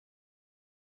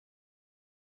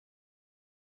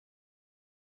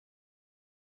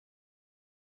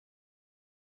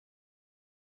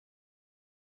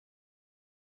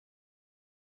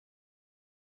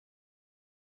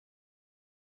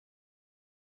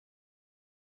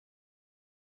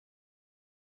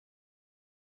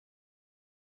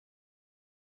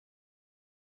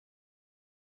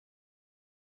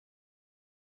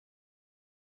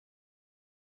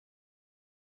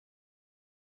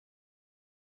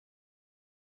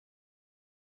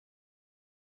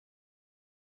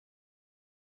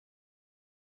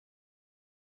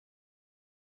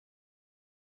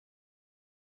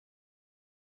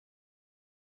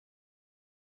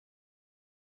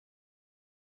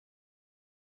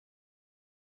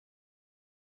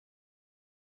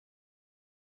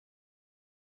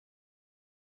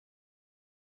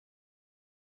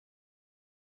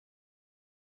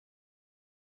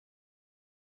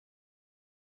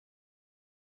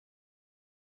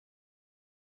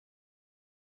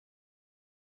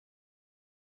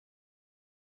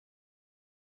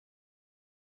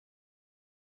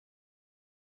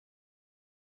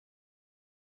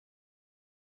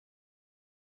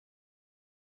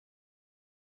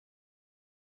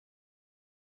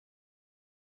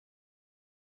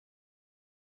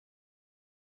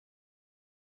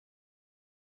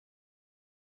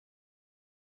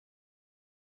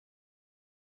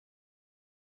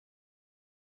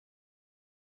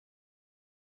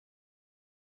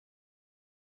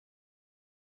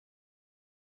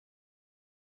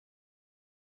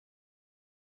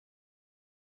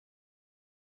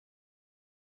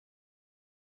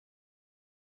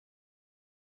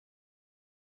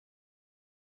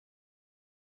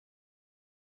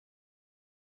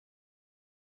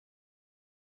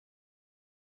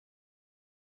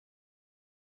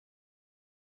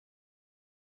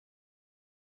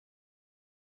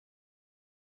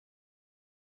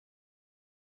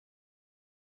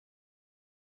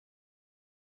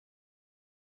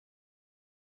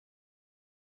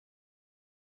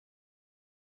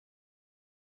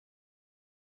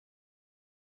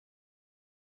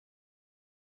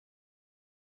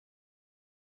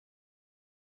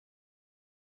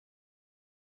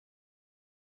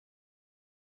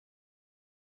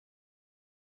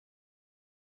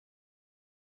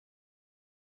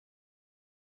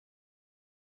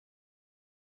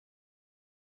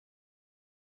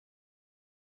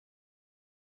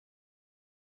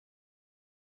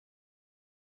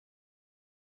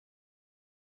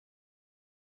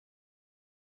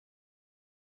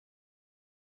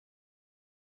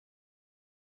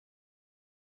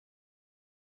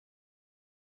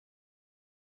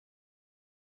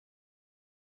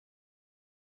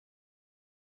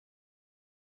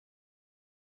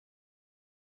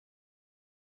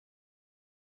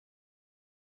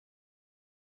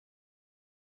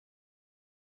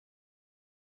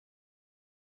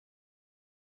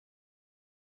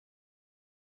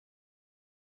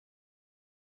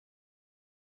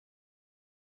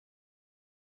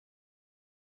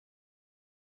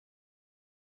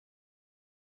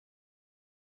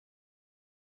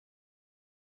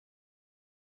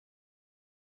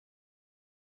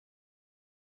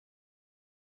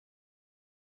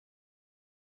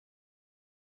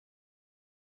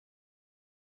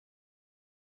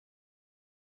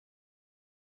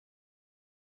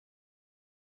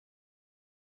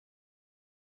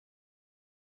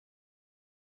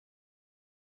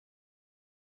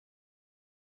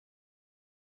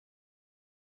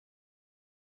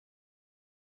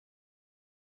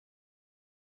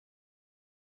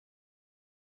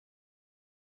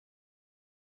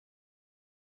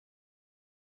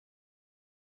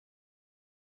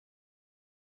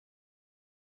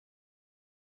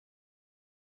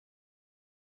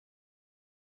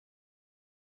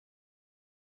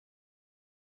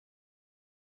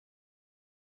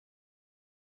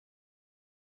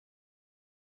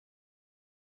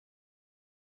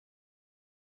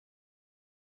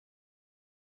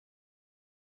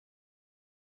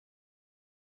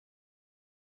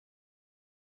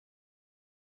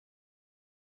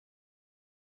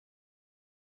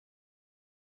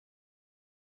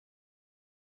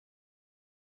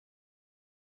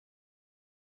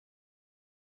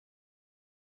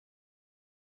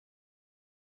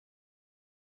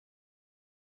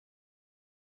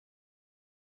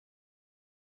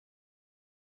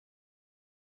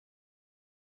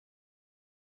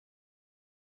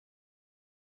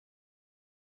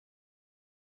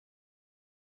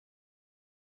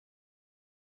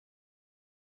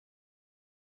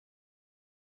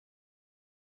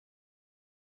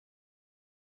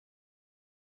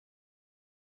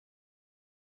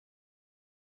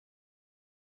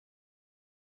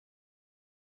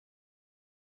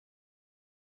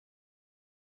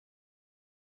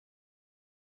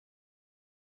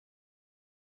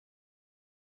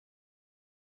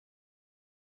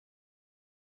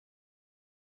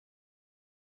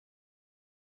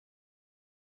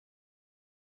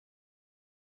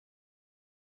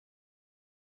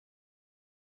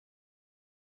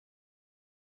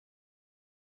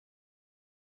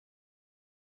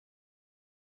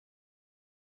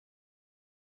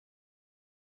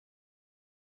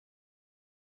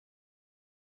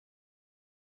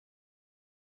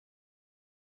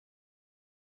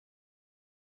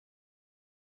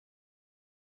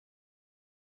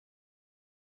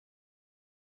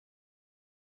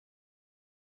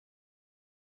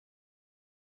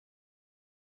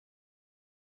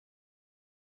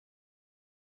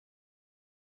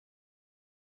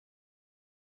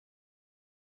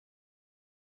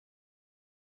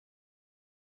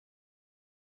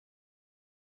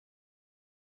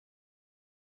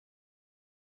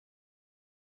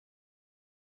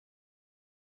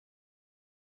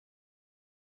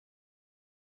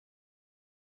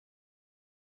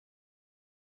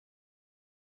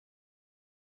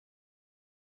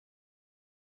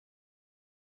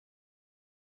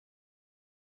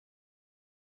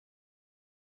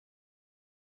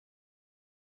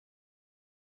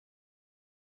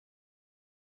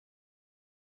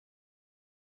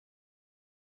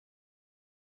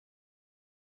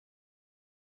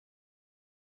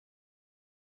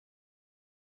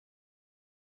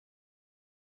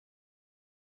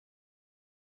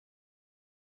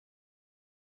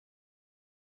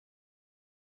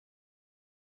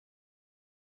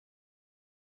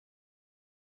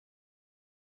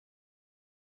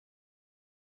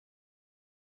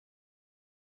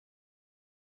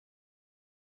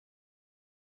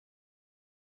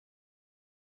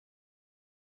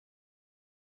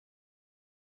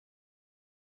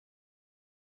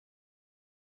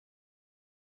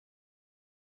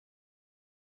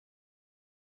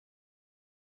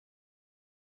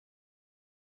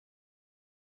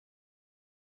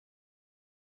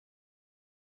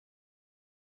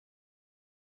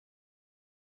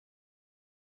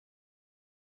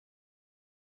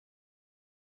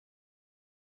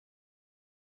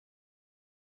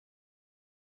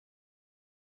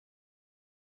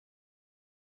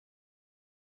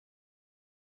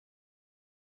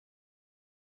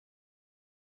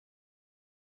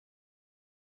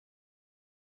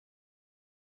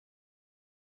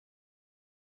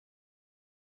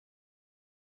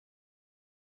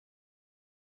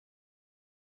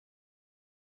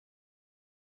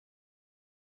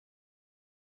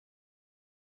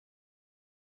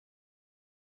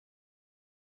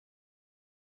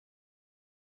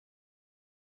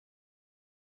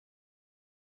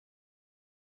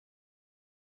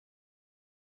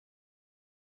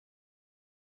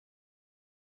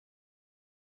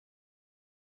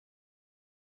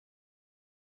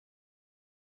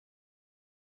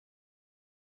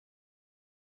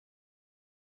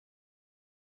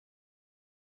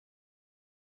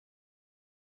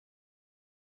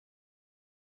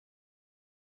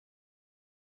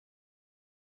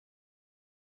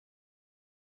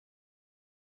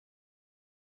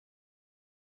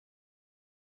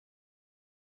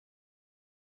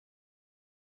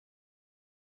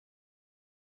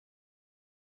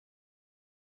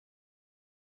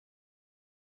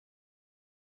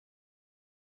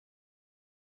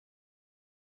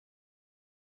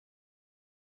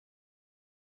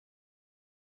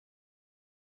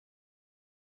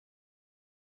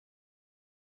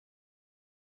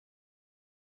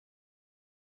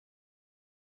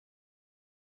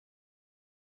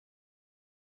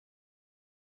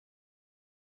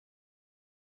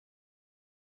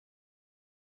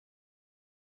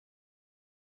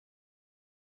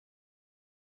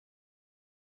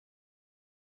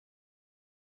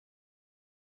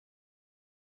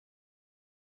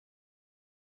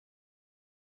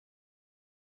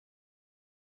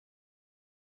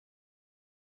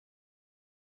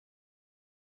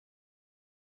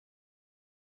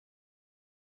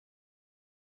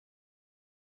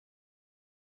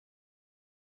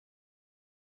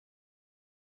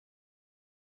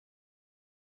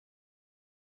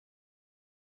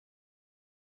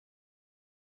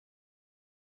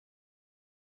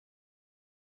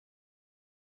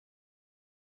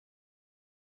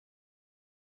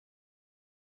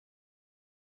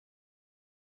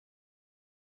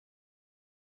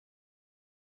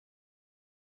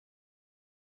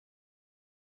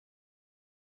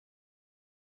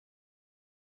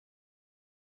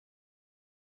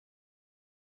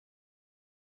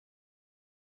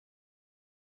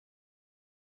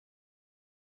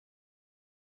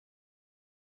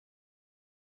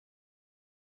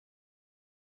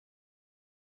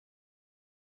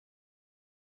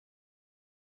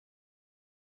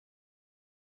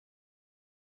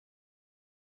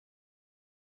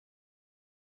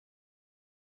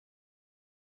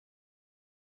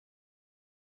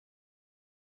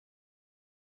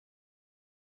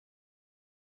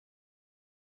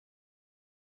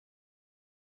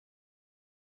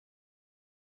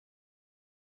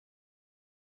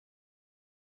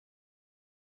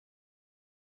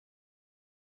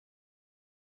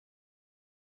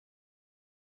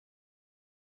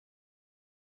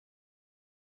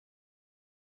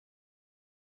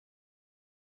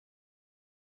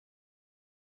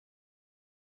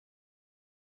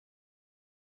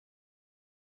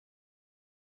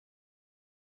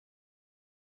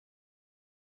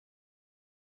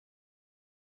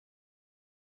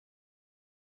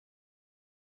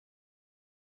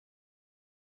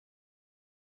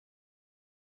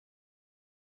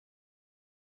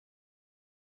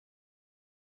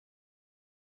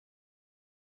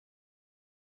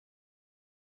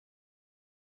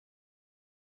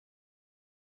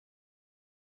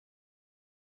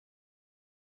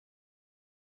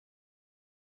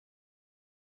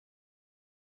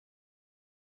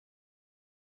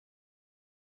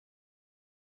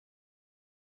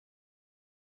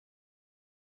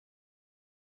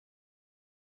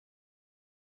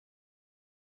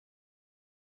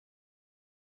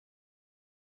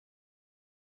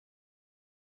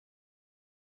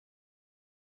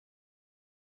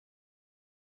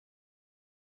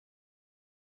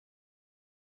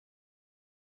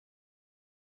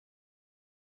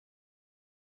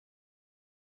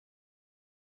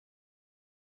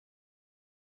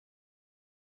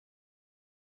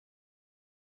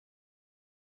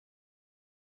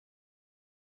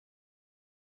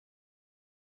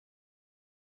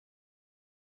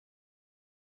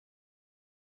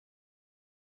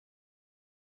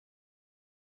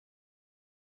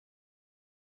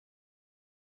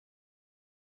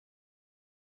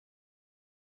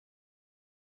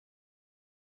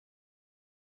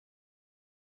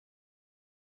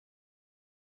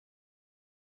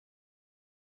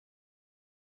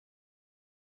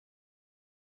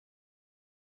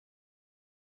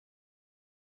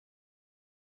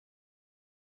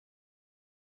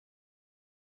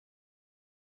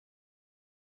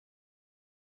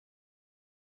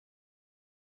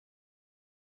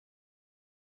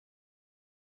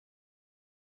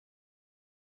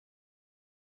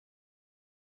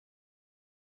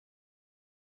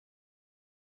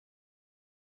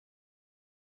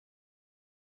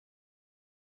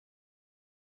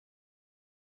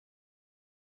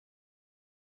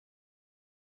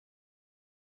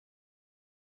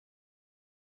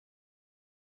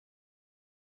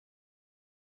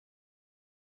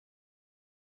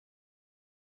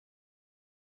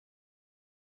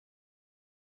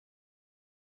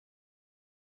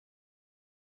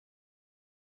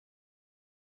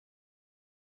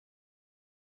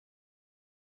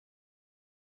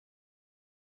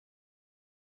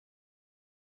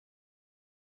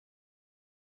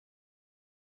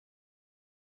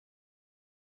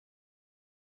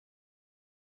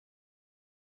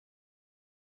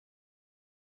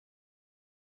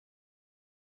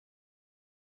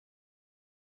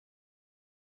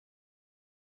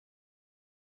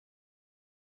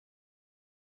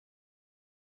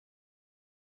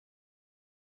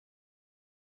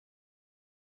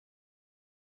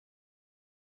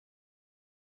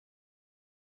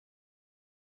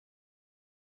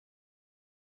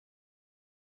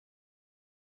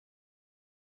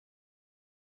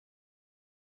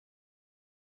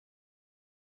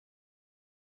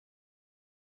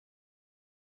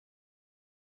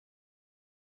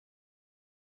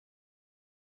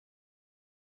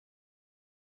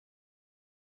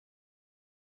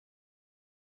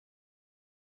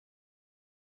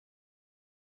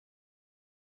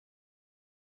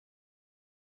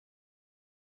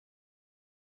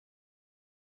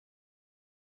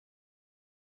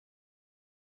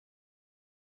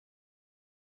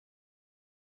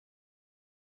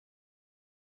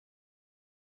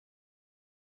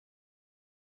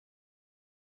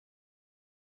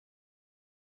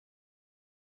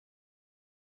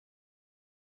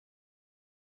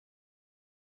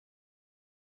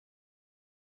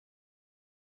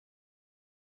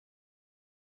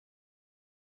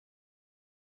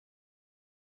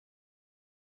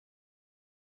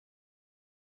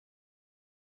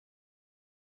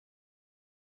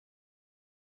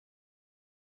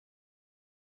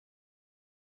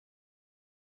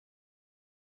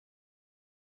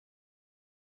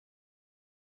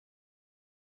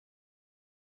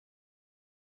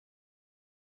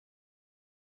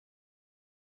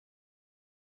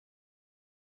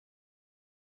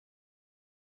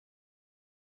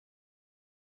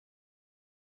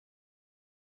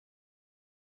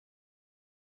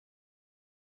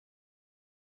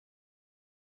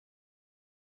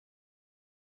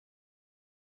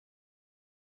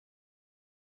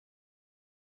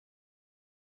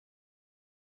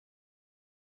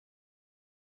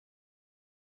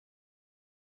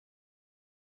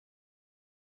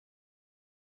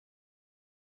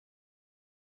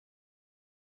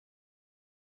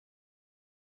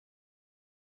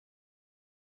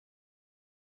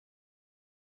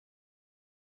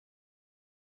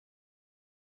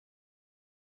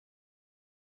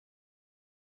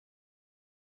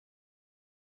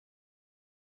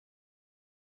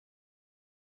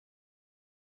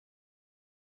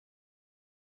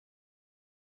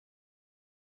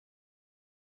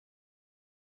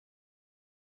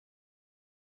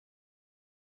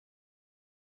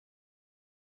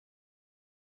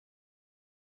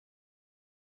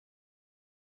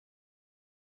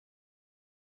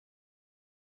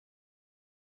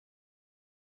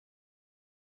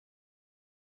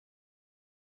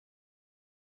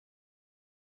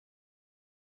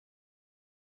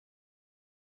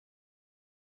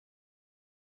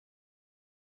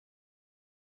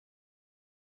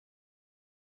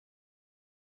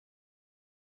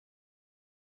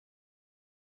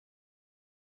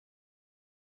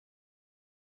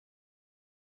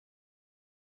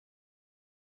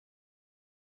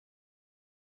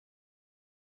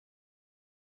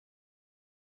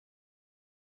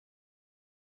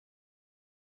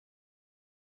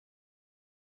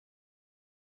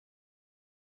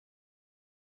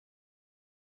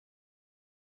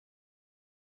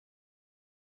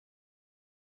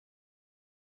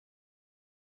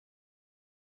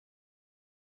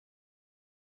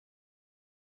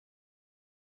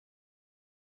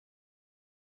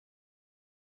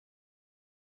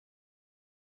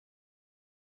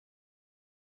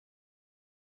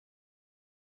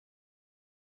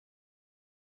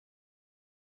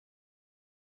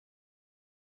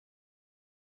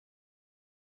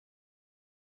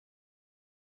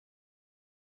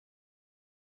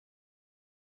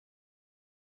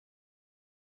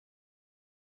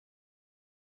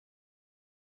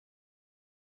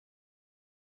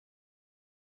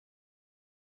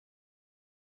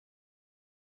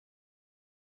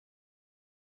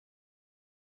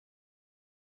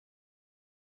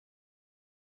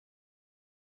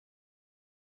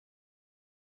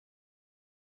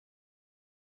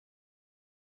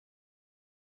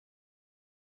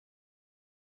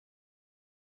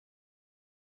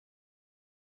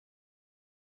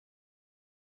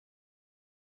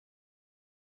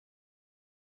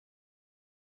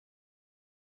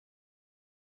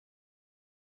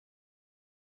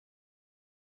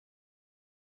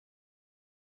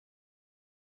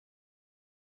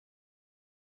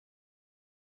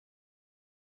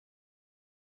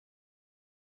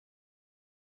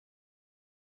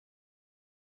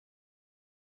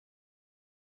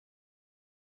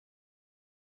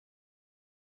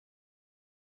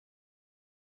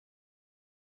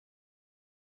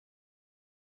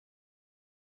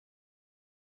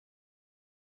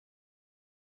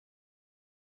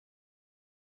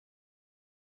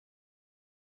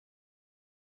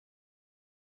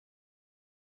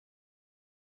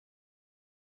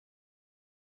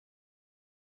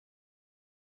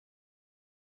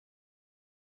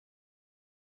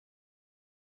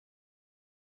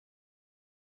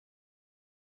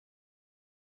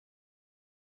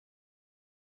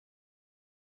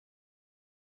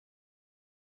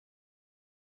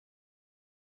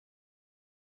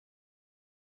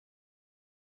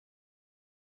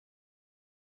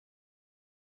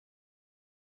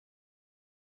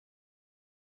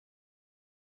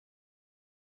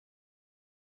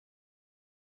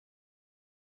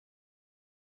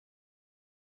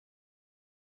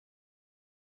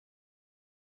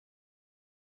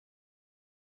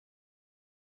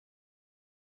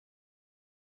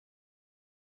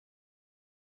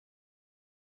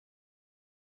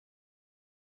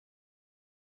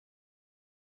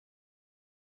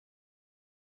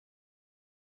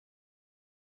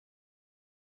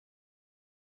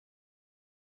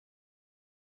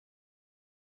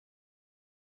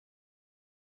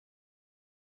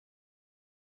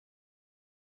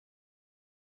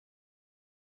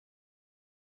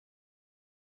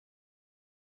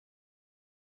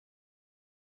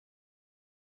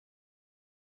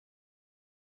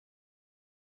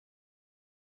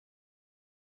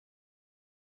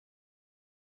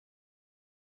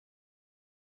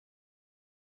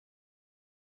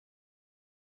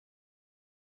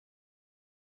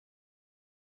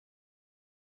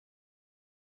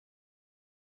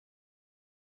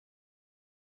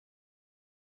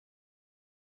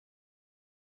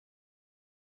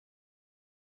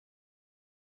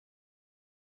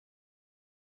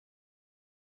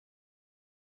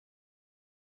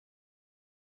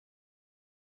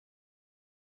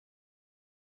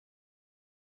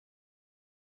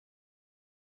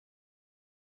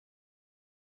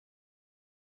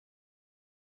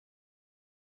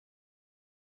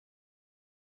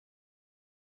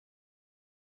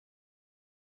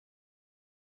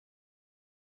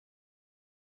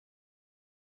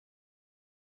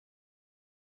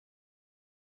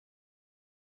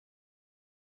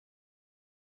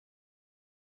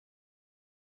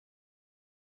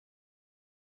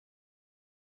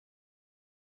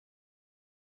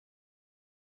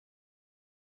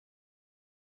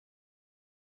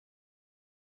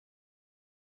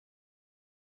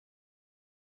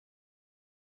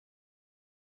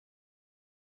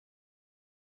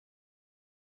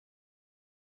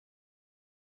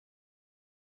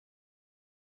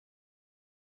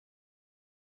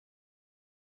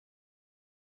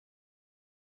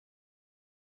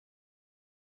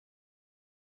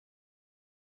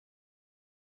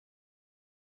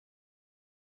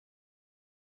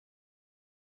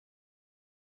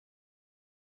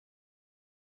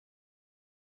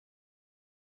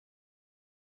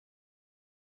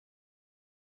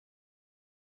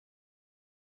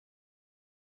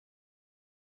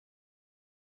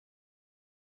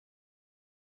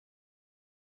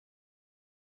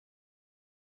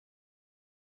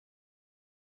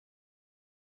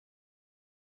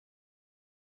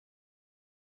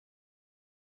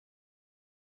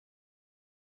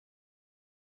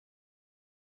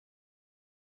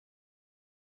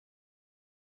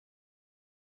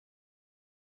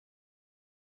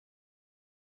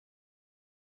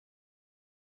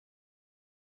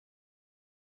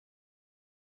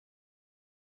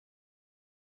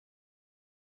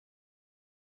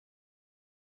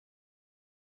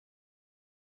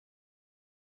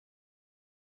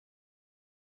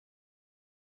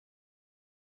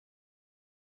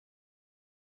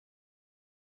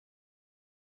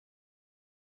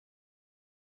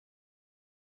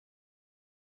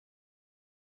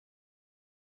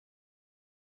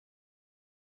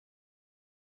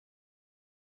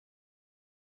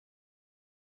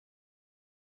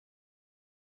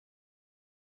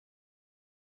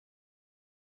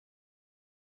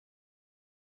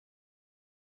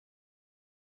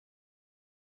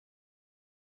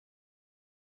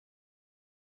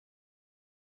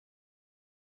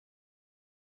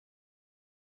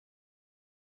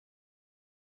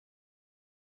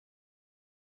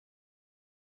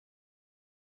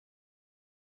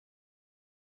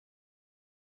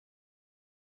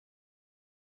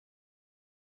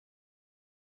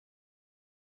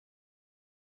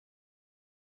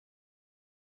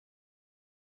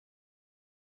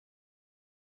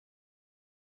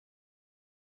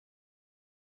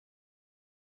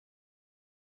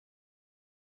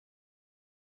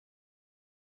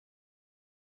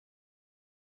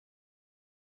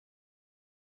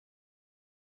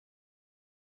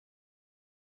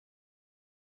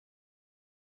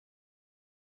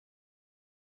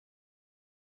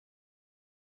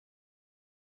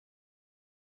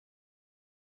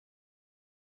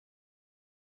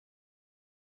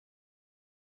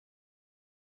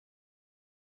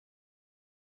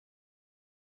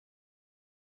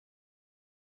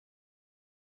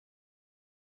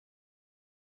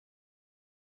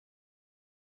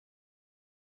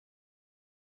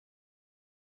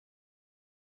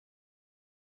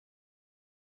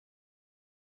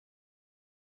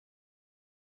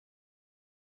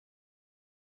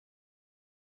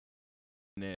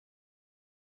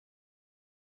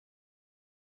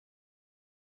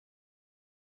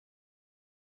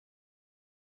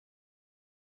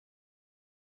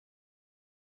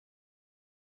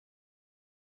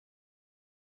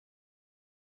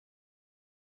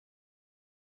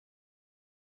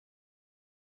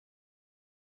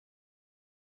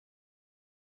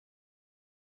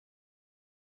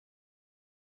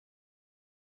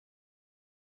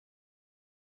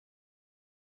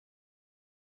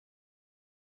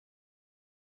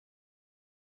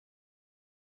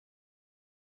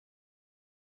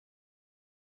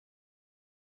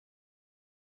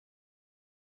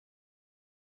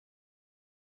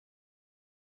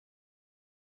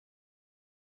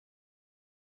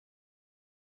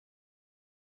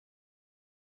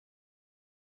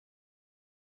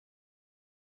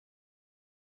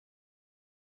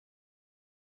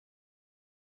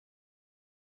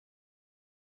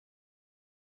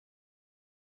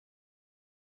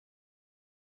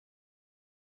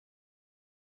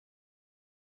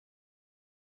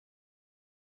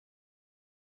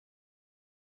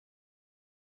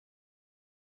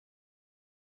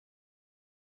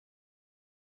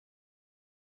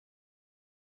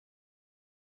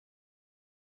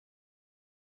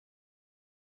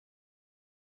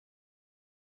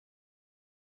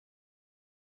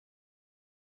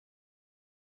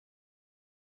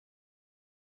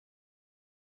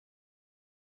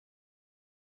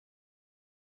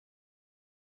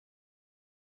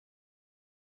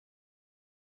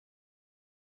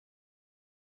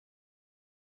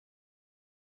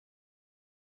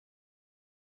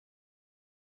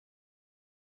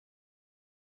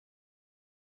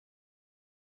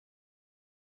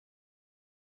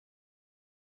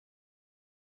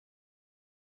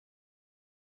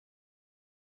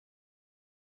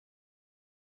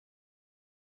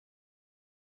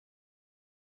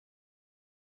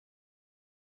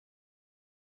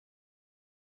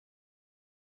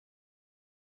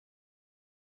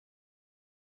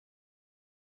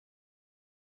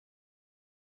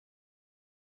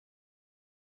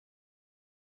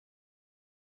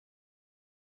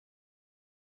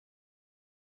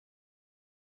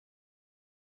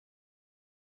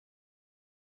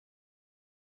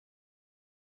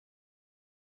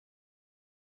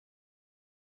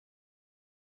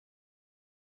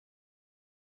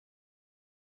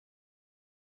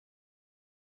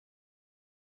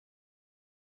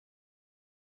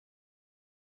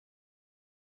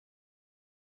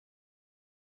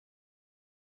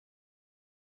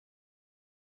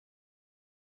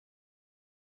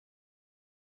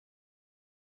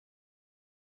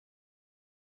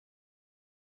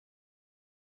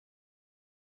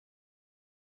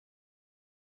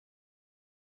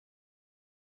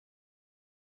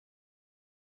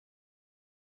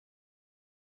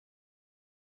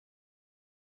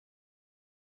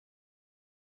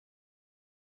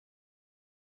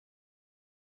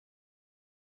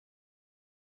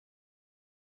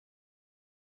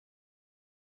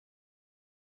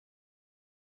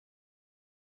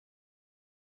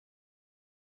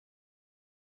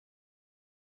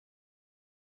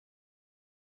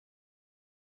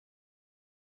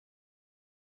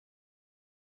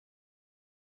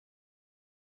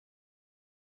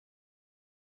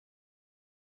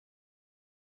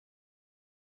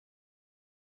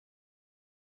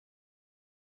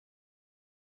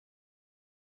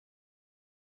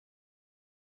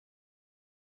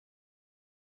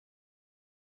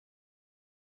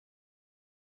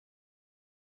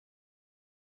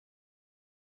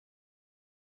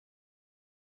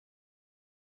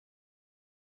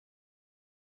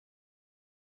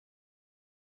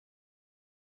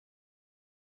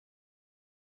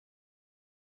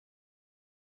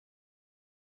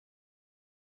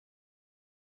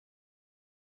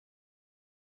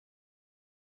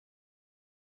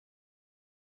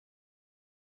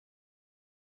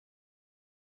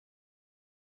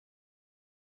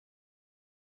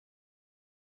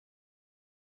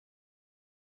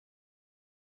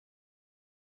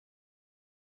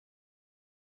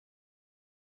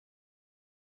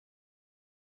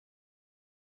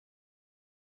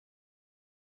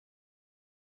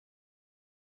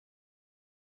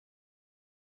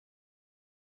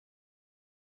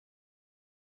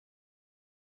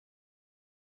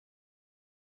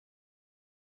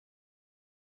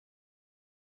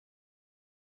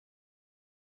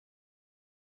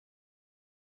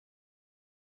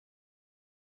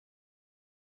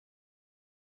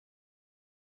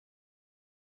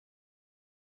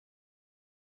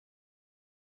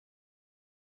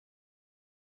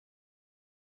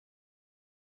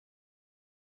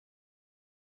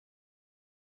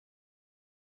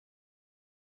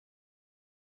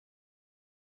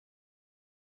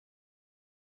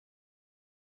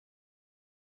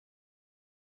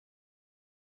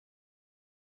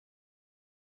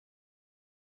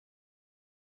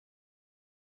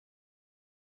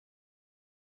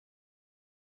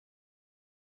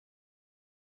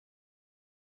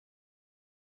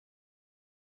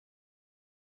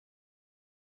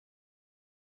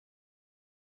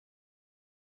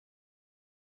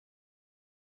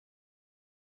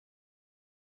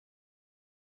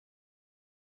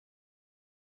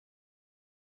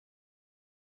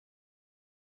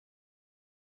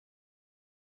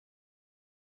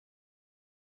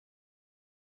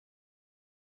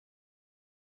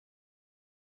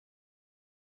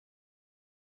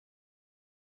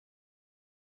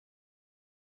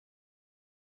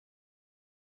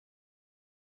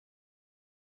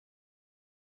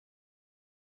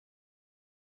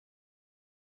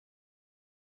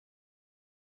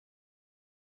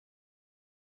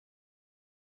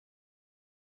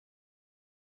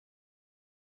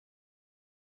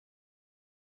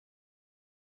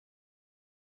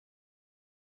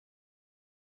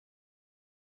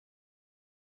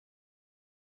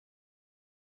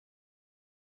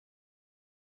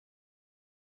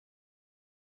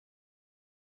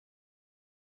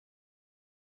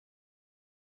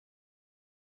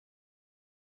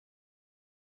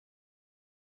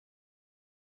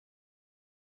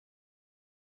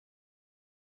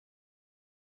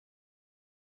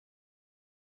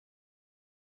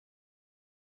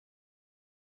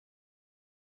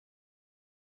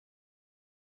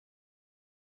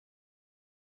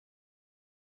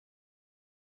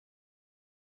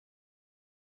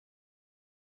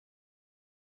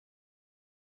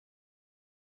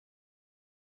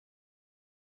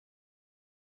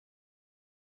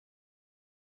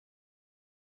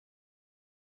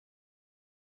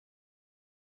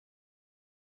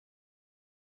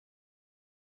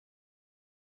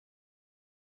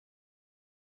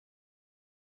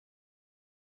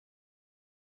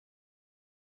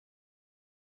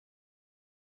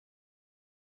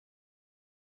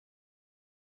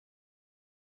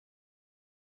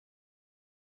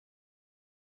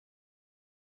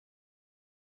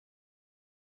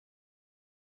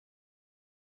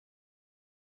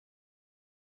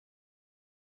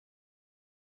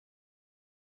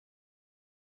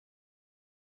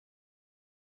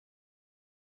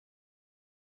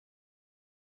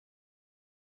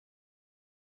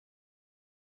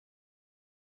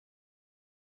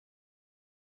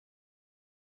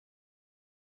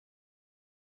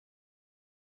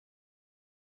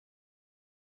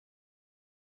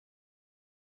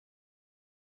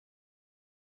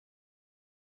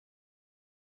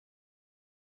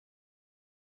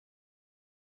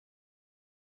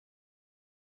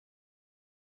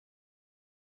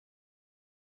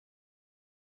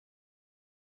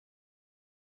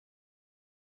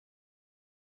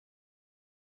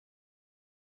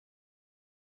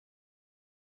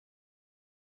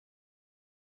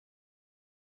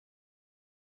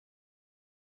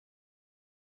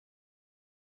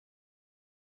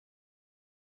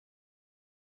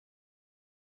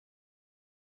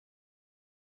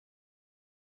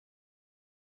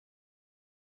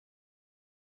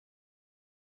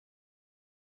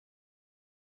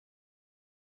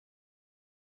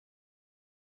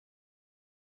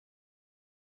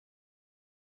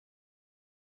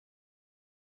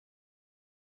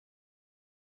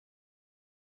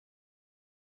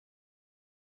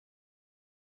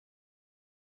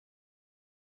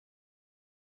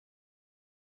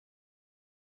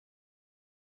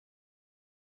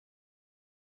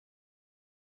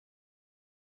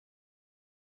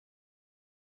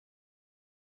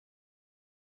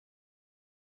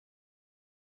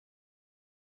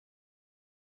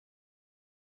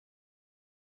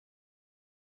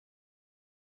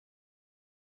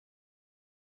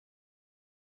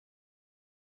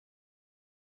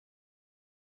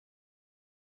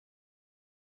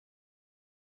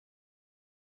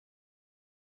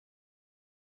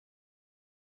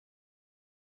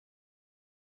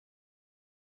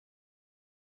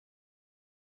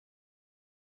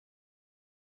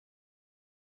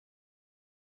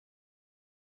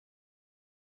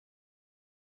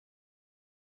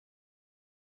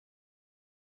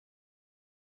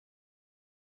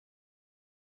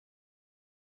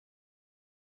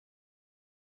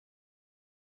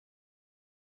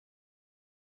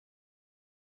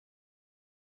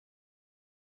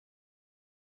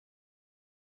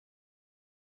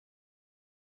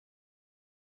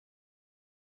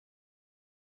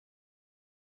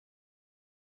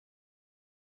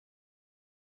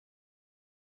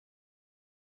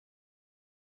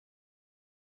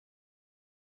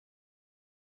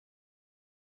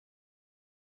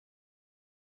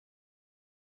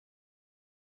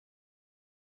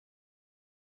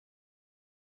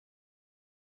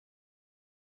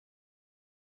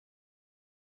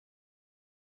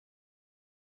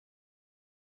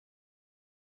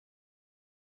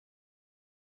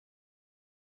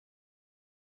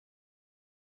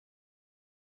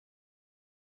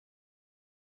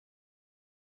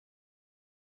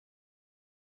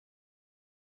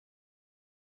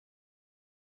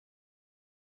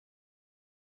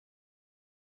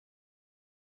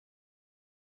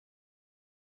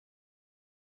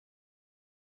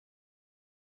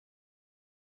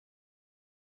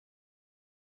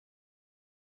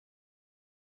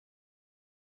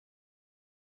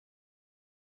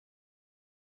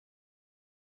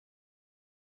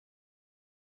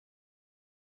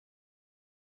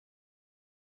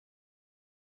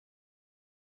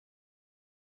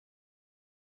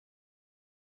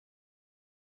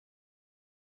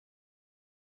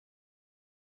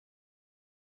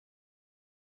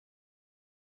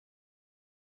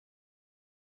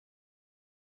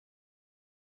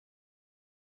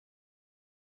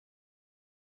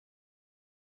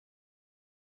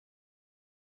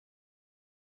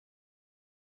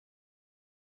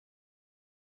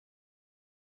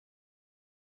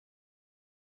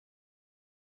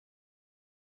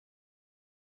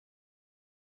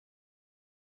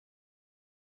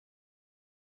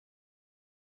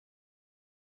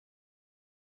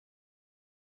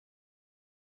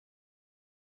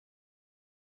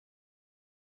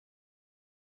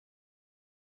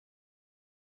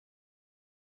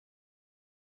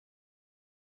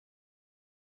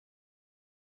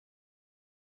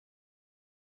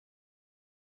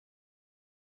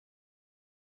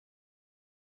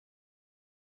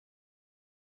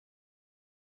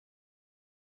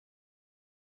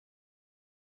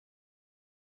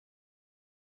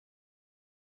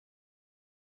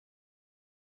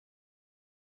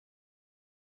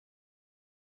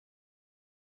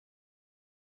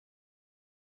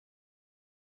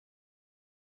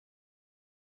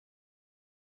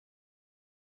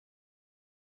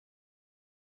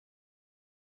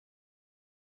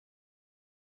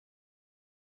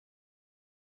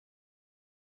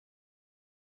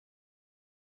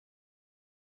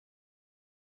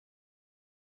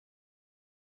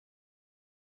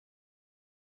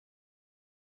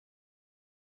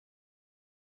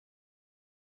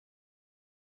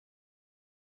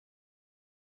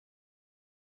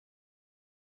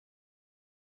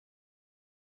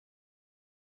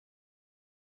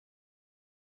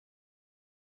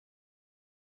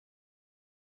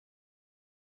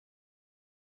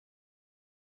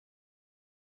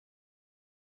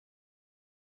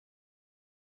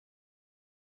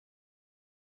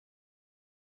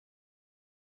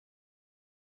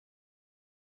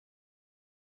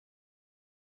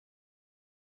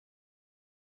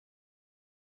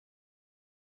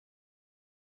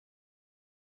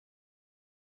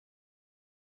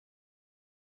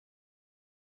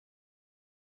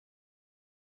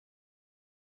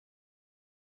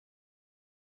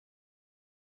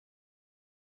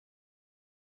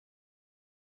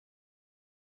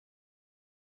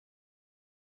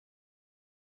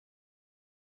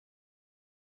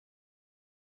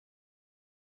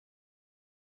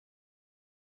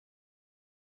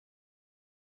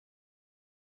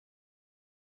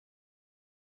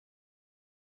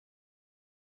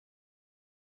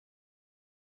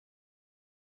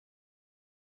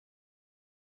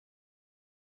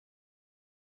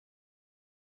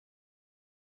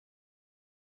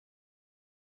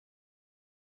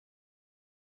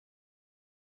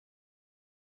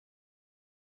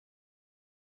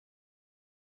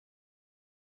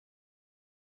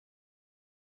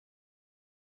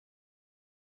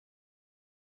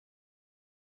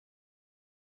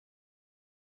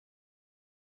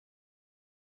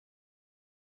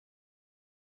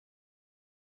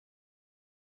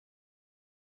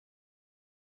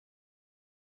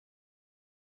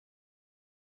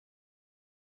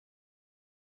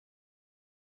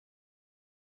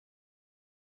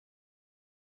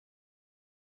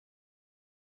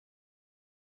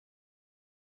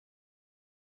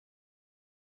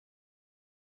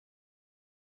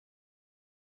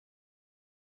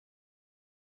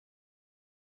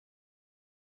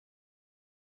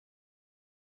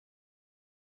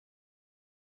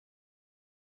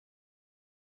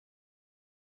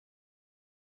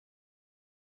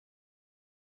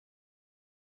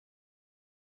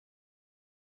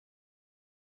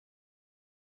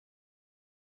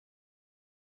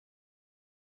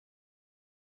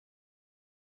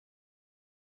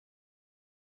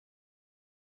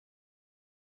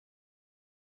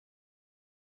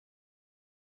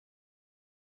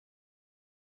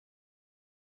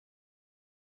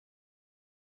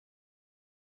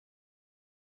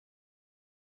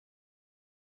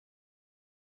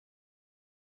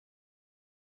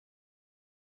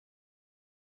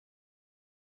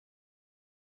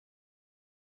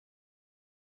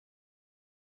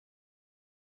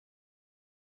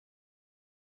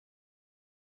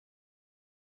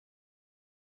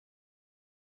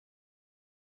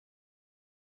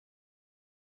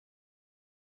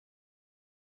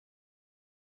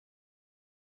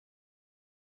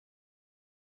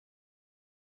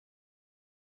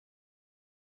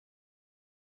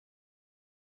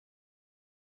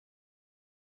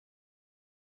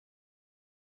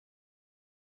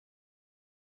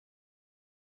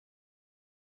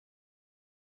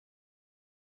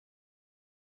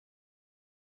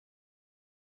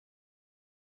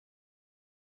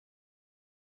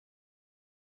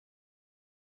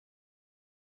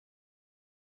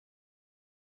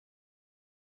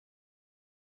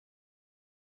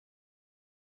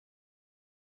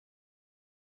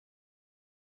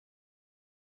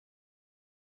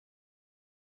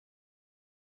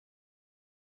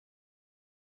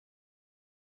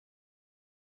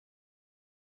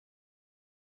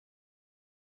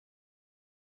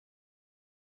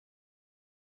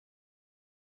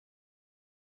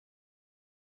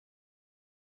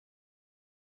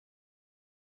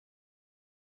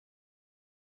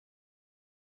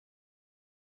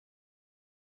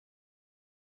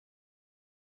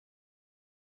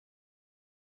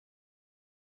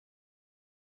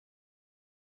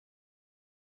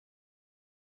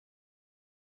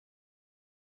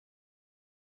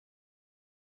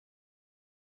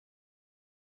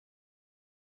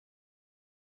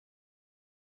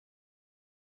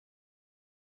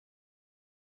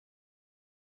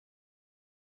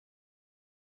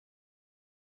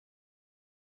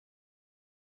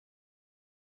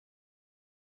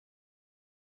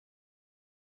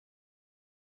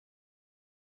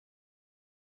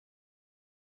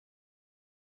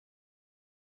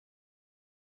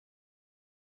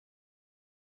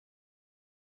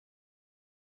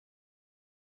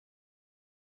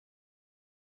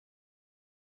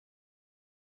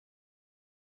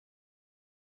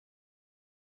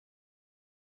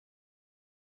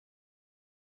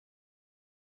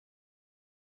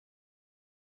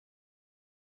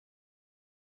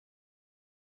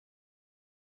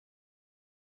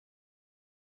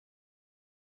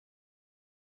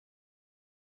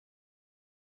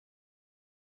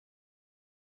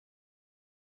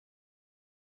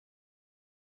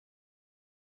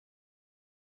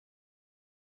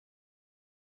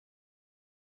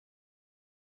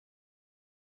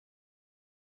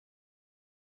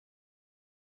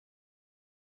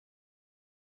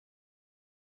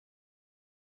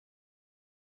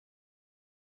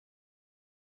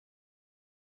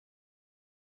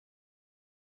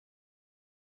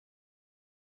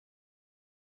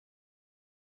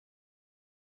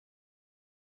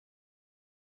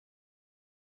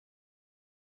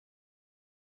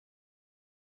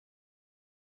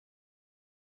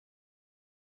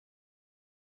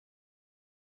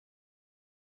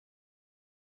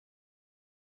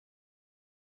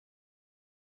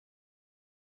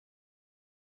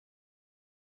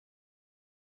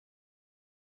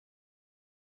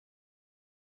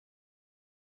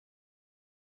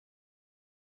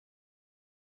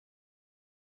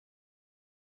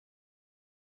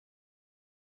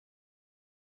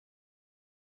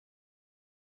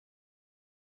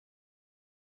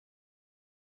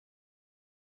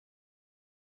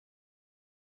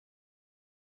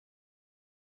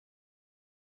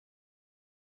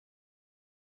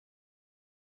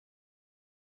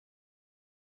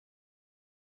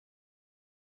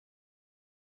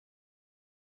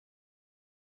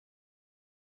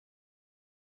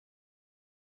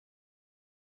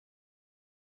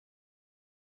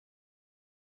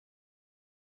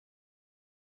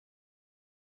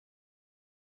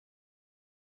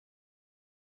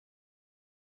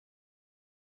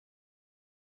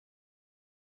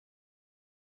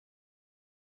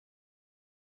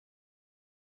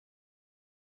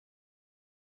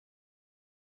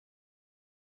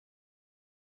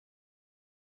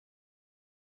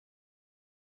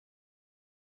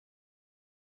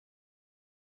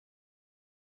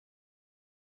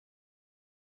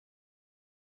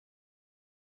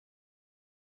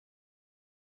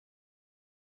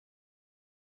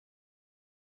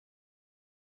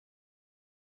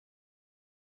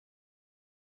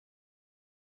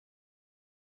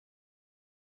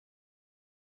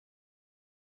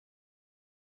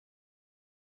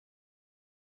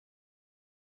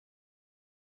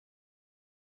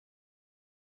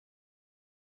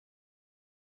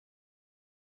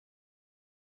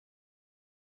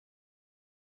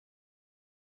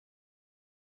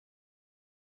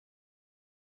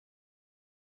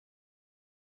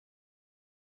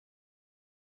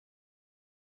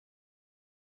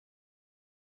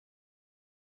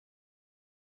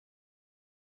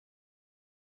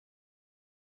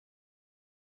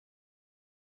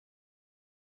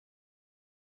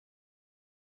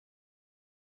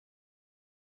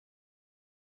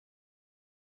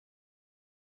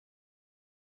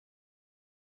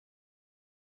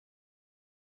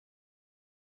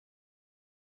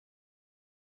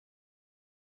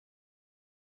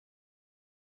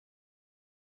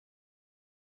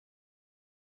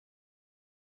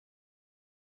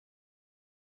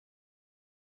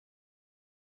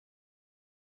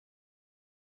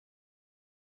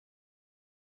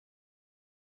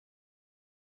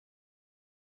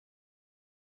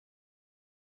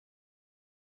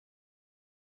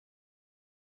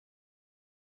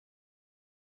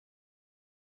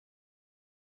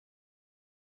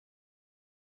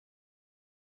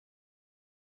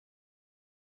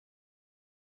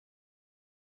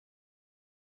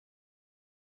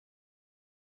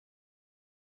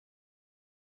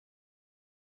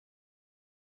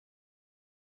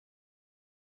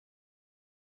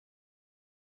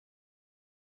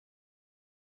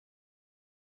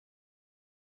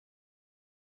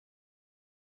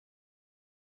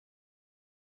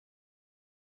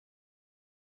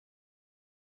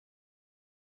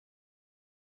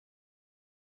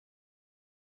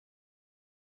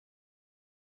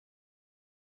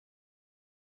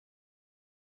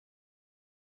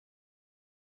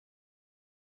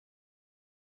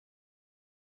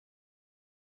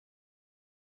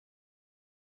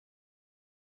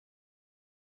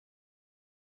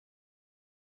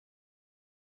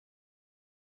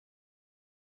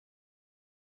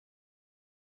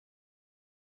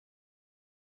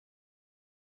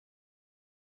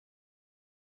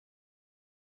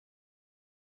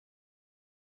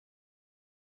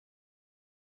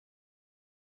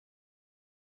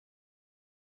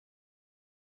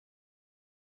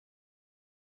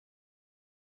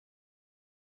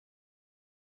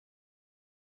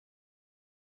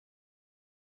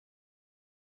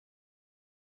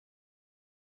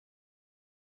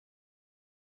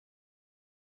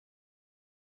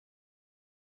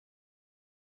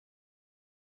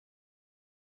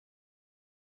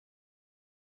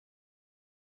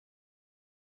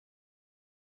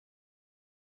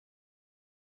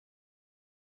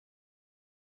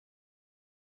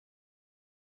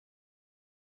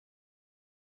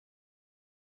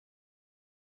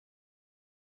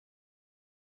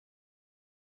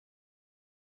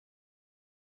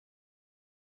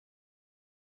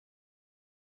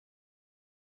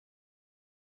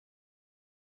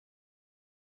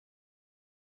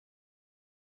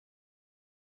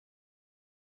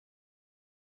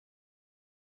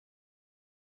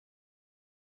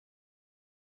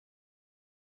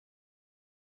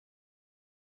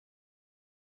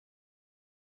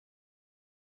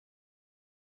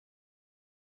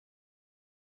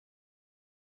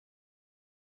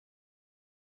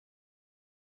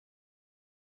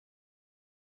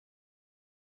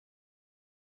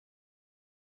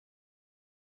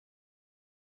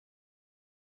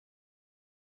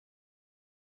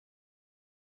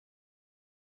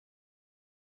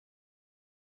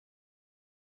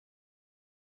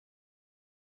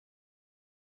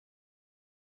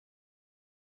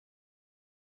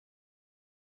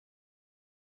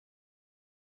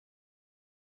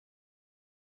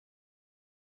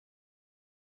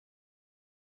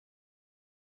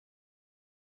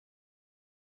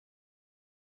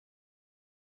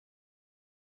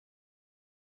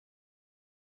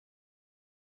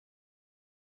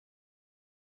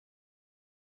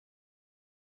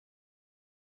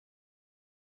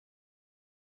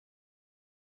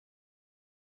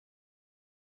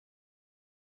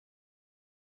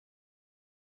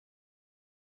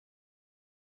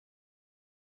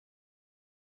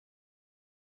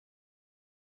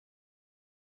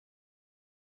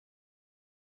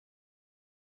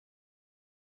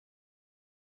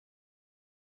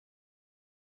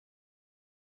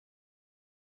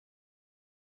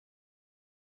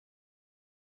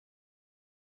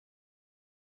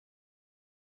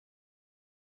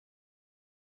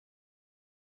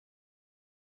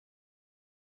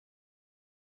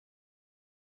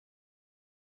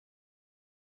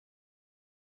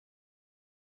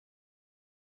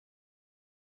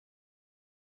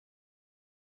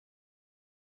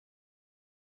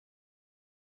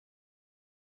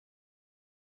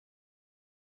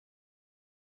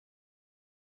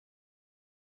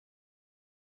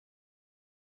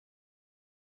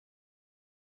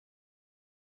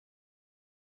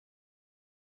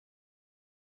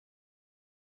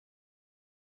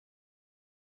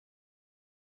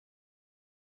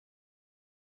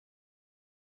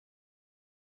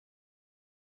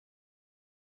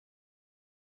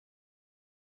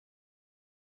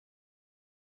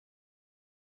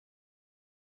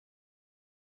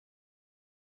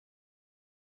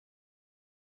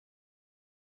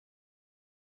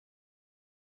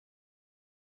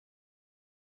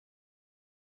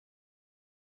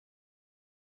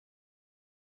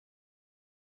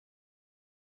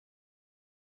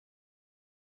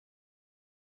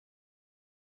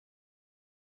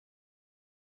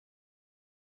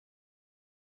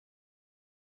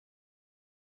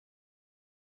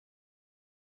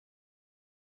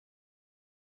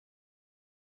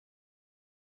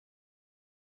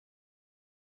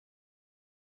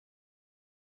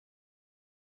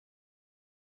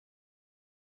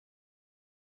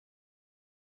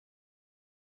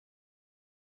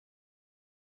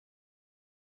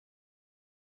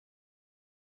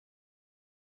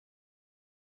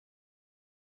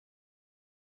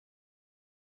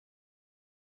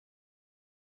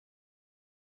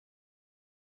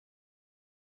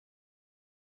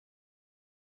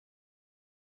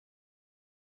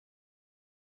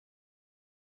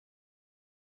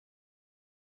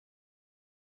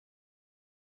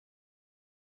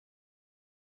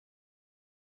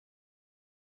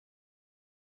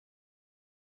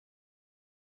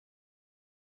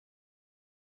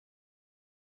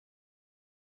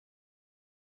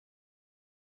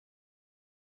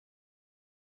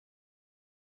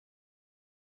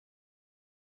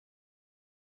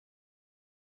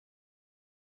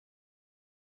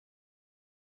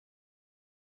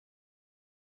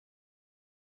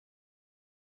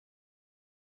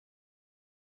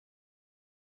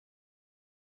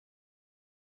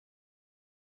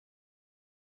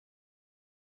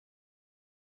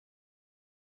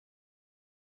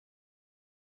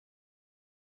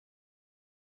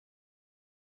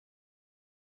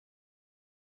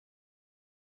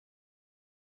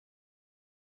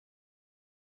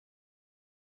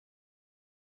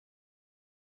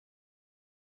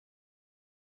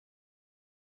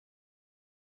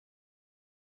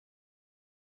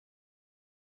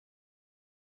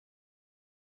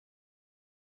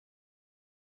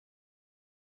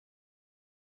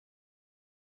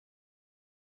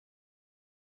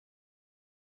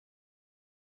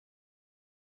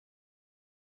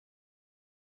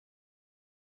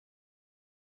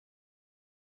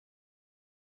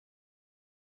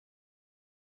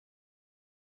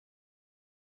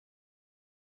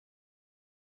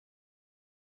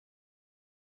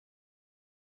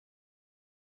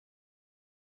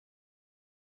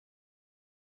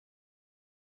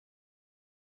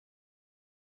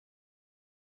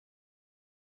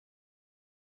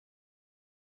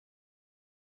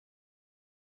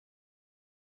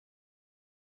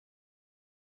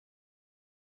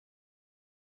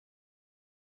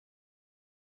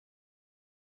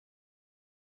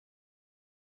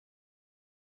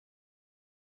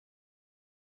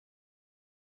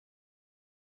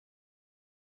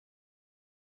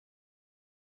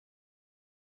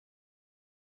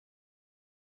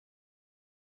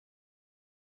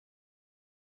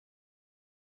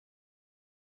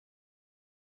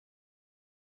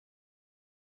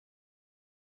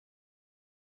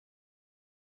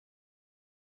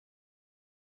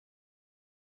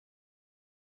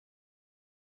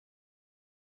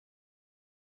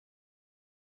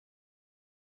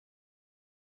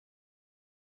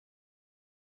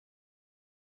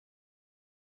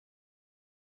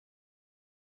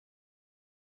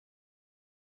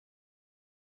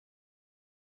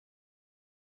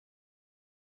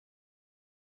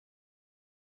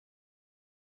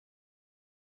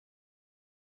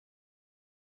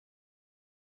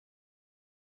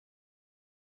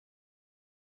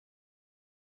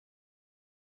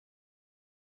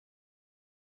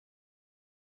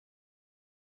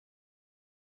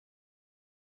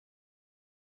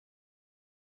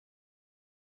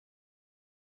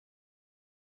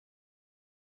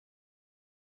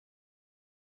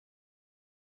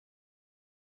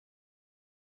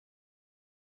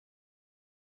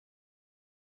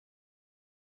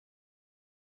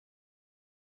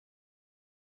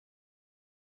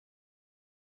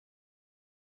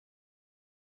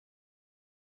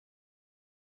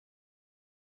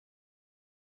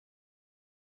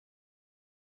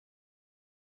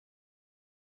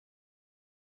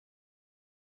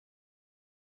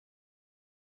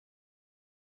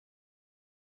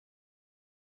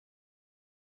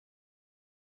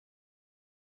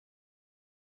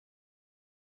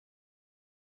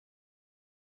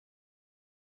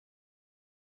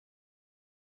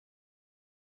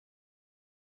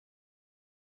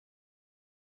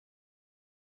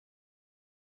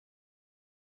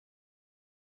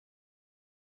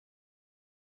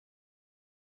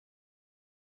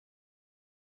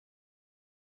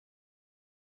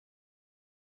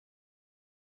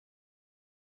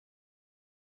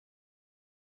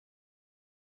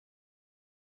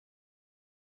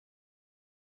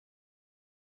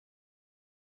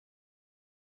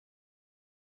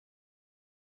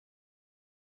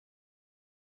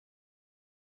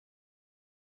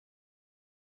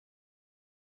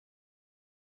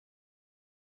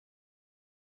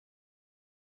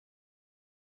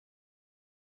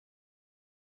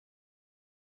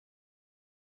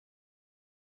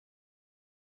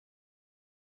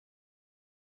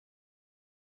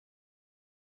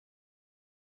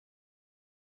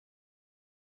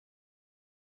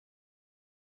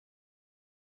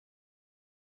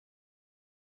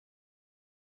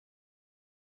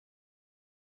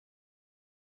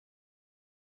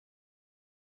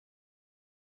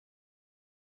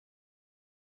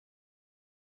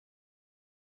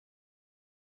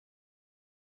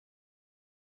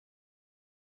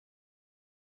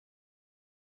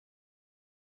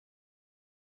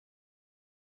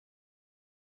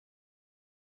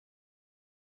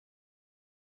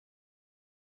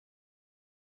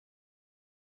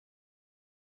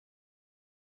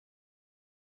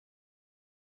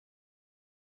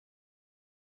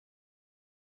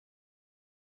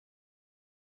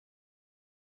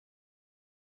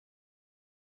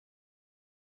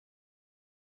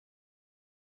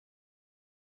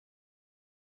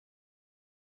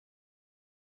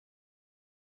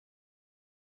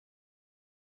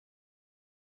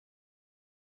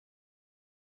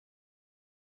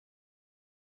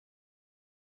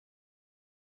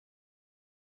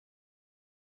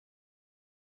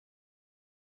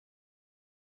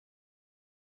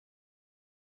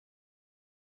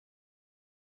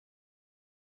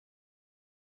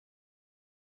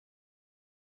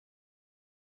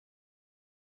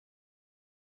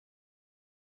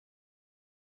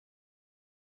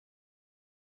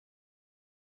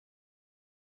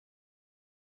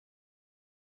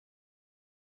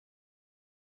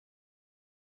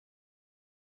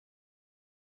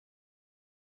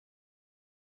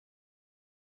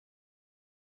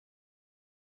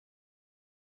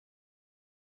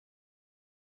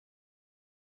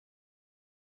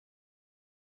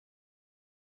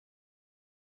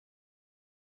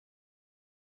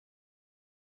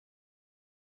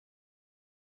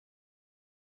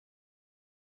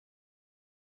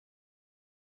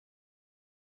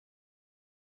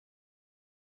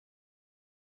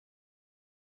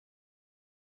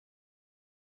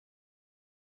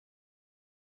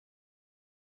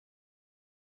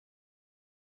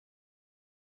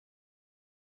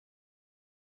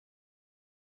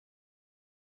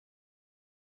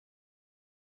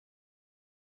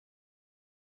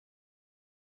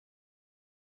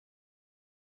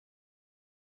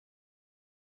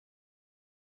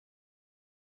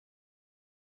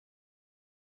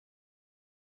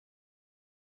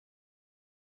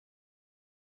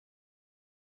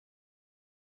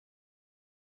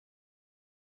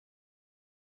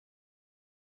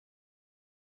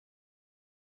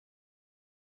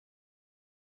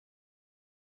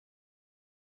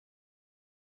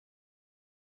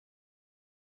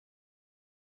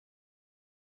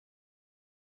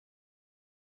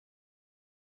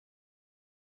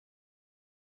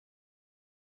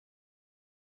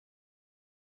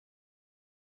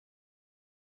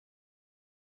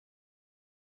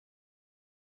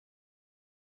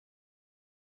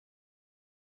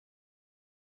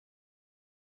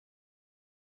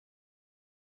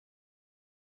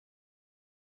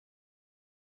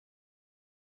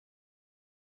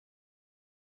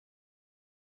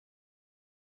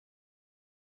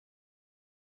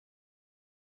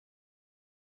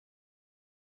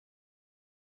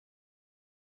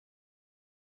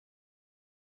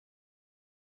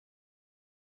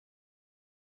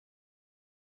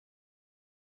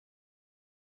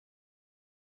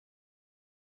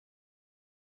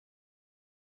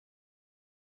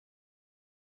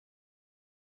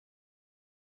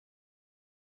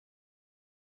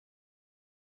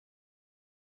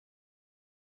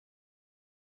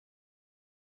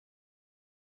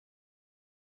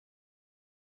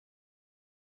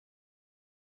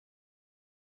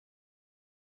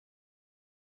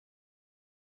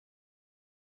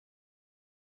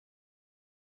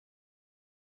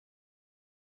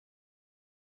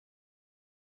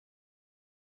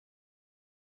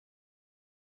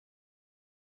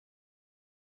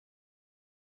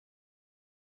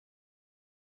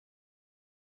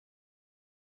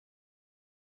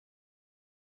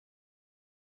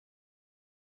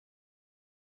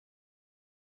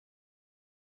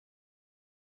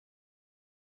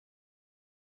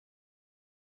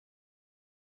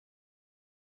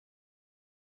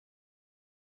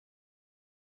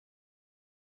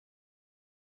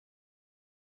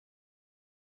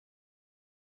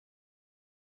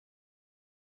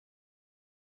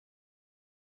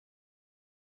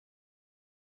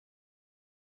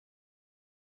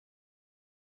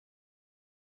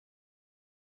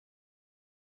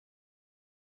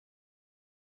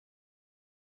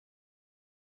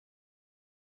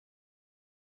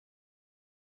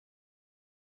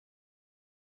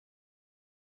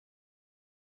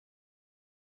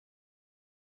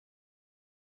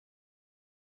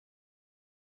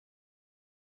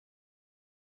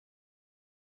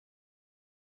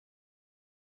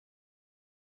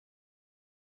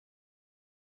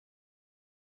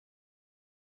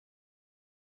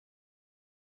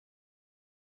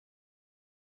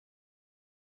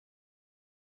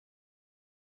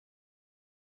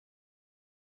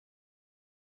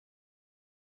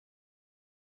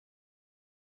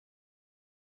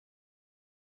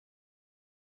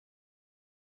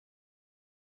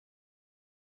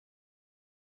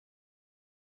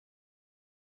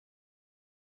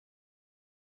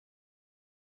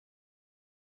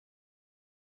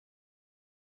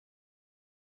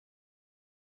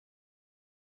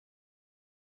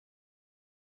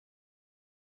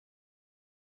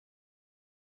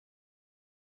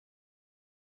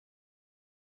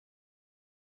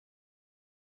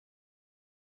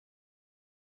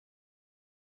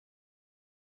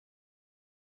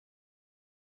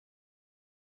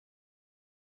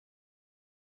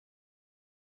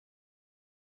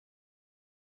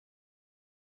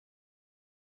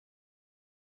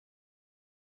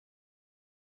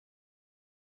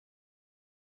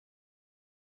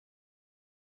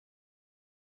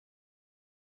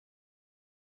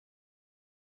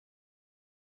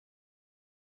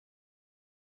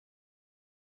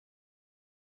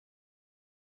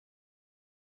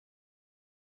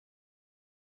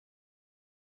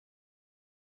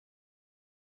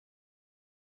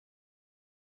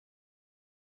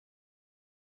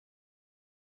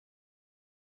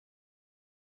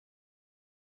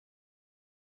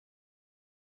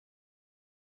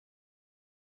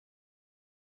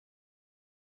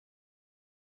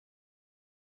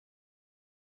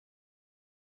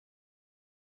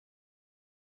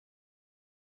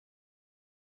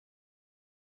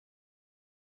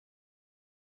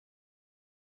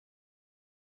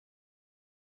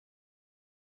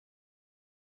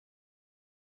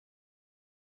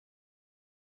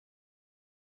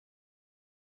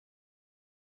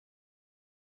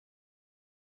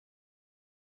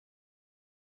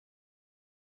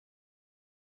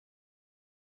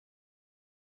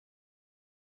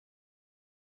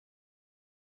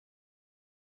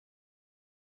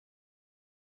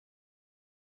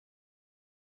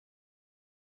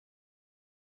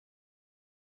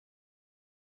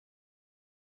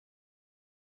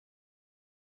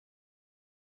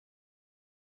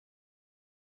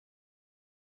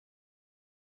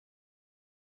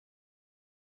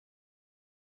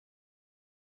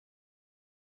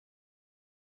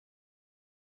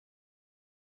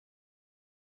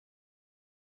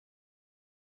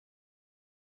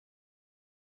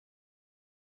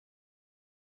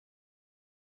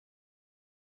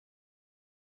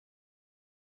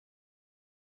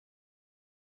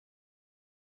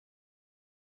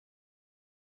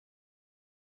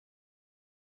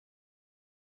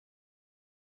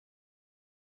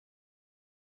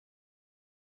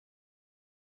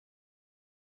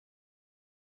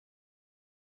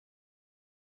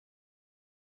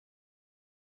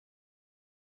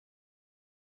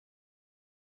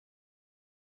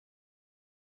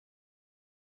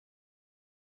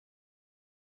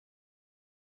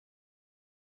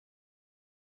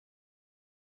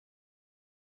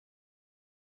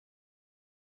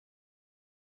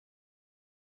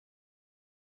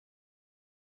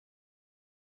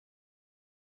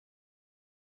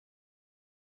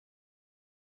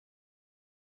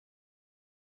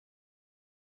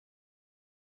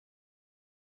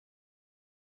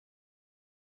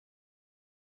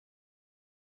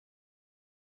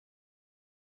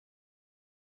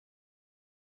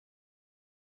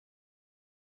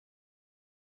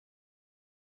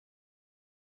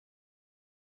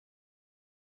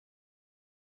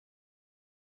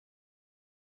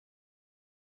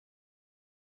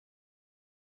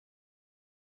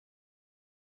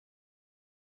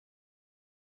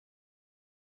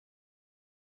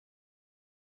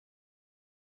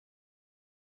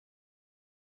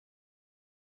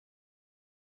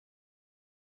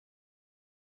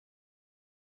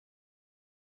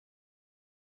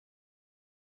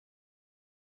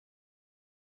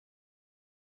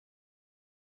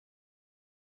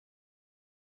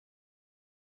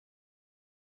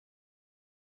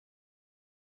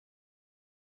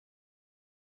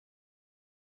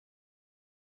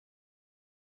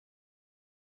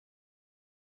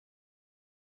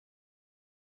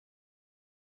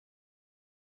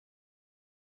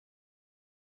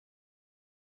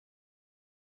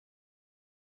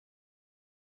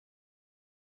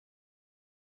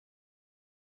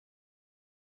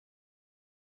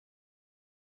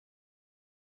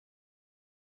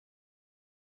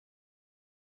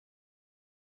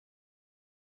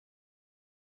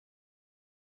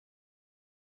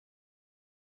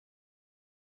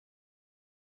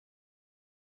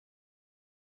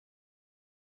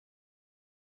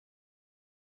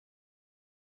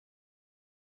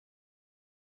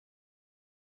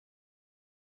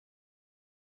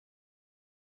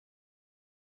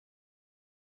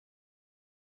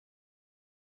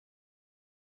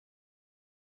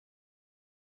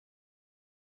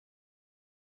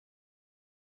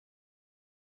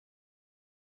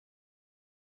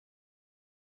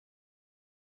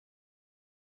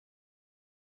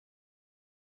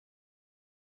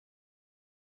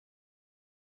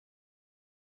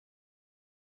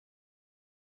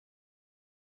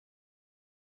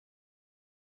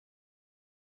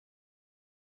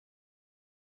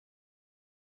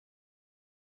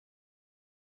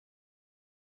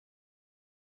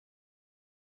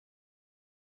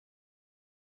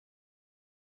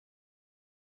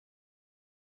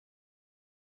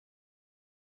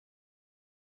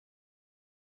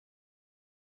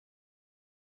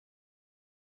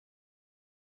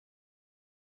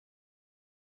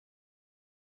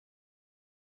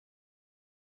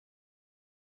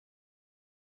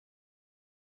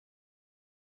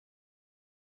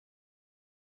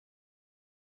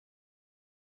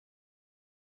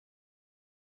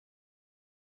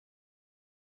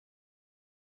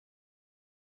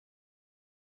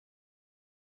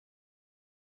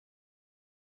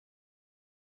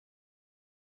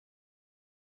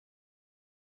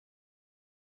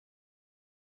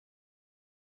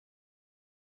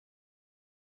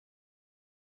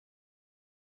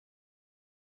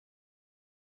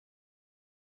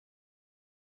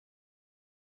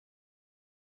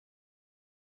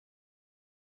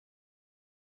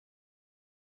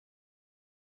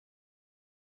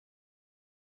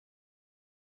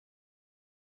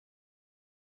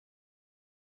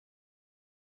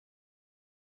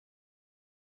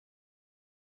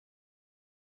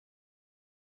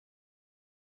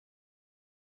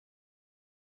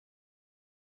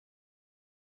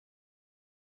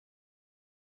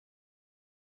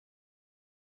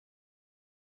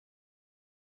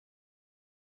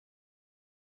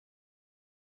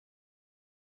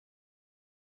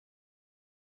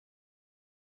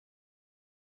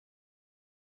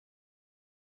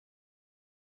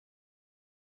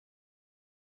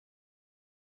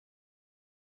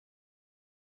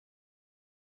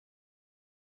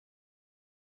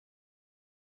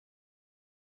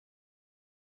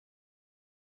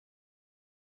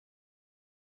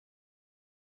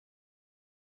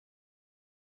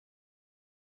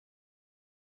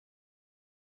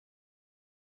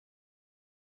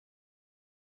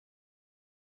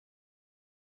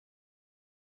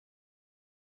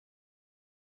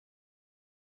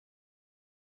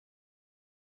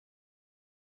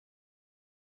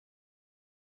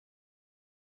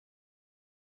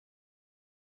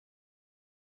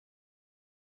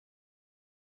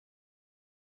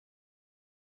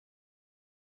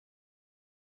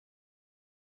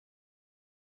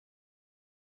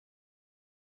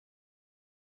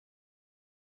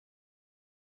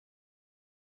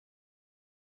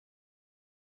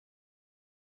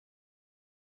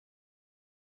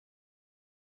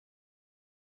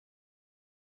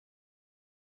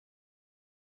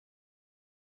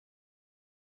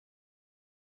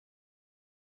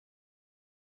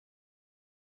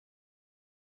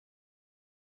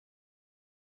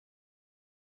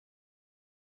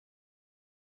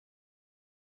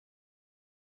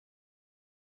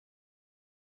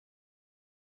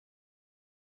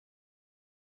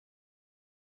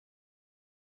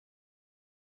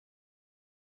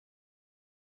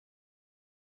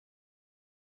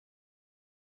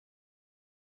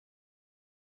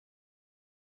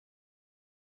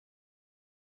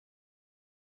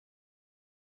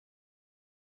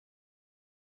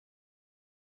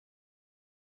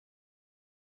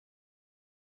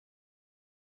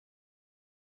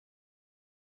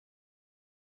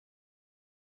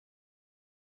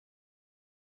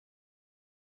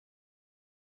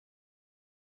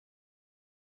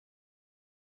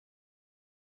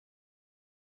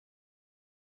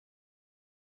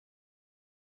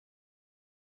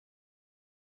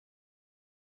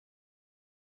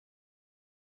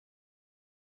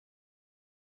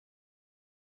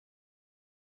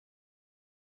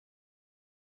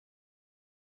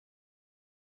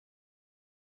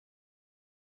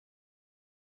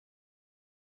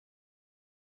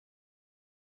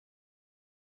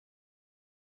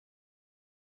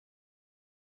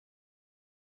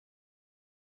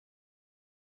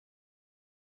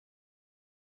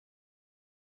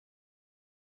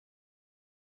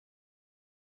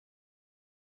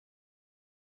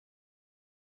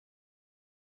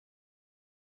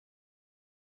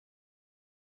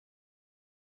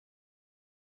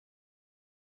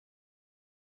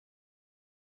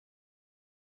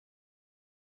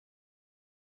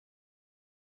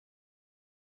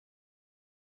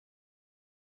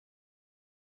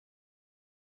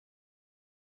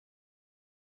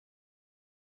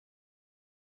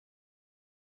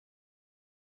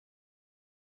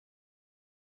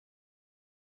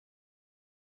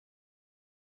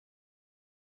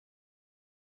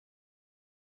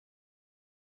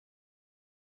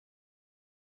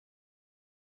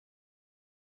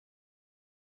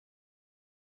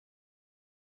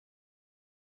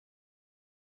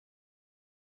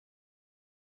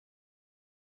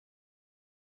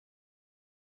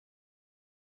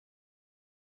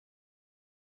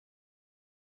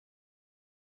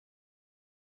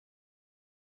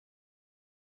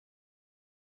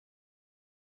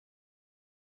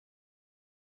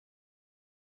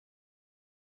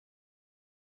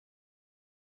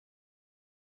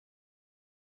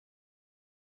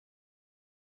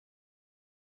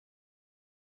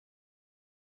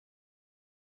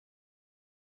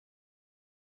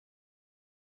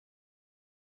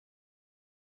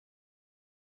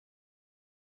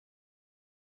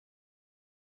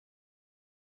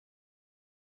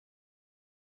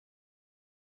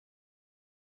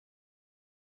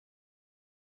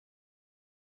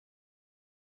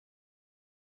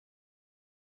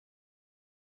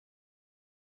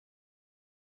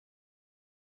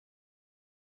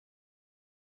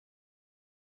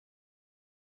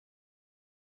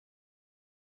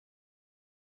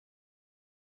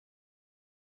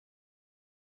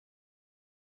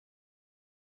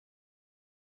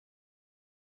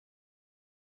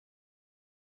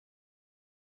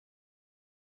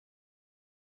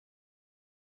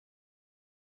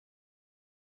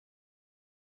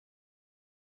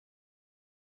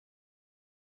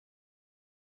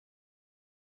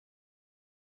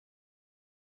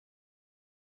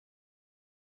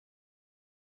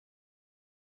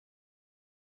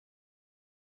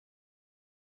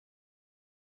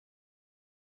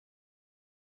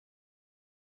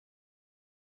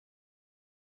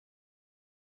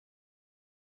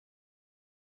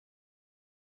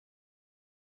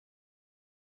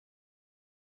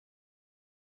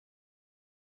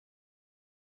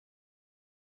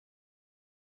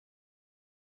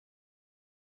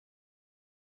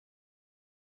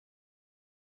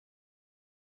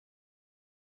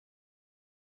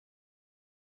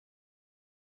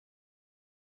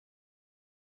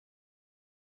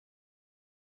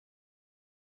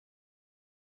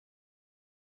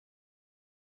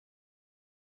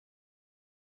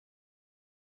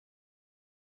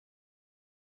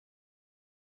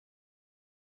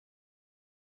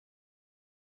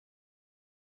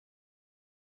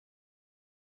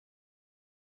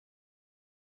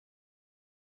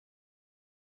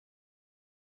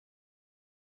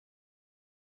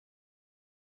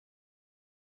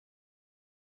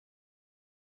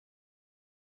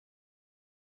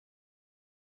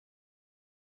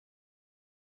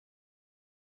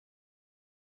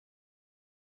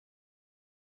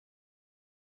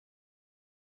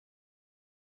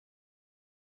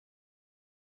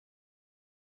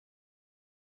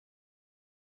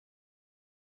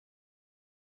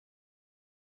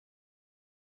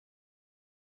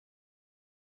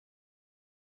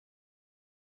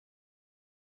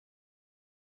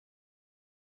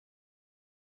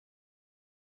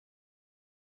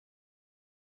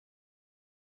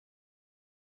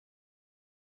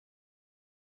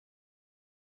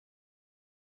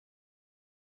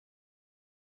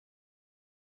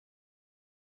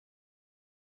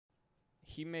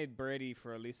he made Brady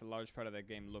for at least a large part of that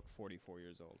game look 44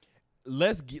 years old.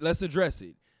 Let's address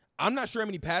it. I'm not sure how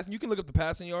many passing. You can look up the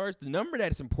passing yards. The number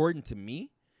that's important to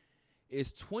me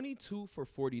is 22 for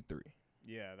 43.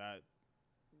 Yeah,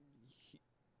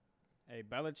 hey,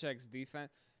 Belichick's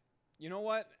defense. You know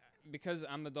what? Because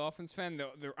I'm a Dolphins fan,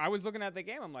 I was looking at the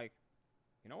game. I'm like,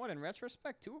 you know what? In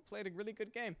retrospect, Tua played a really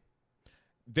good game.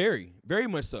 Very, very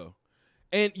much so.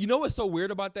 And you know what's so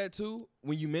weird about that, too?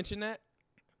 When you mention that,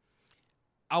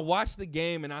 I watched the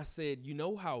game and I said, you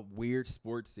know how weird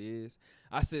sports is?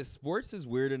 I said, sports is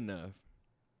weird enough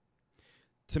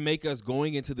to make us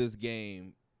going into this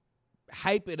game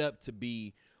hype it up to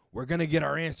be, we're going to get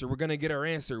our answer. We're going to get our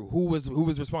answer. Who was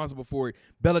responsible for it?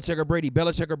 Belichick or Brady?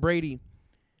 Belichick or Brady?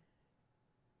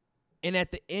 And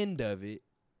at the end of it,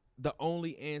 the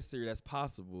only answer that's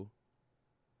possible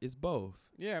is both.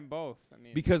 Yeah, both. I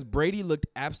mean, because Brady looked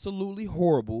absolutely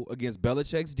horrible against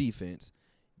Belichick's defense,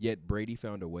 yet Brady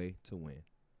found a way to win.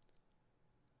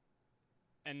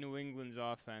 And New England's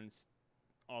offense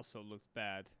also looked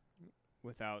bad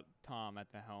without Tom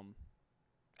at the helm.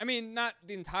 I mean, not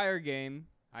the entire game.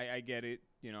 I get it.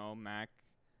 You know, mac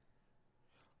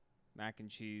and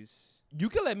cheese. You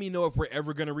can let me know if we're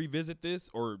ever going to revisit this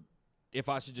or if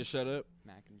I should just shut up.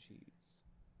 Mac and cheese.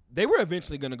 They were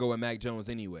eventually going to go with Mac Jones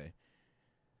anyway.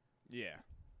 Yeah.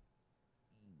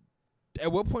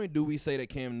 At what point do we say that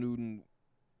Cam Newton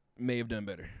may have done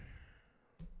better?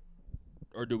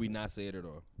 Or do we not say it at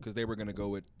all? Because they were going to go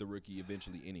with the rookie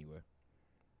eventually anyway.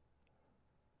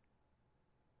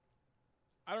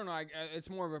 I don't know. It's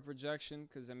more of a projection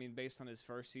because, I mean, based on his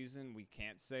first season, we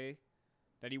can't say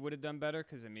that he would have done better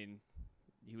because, I mean,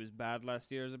 he was bad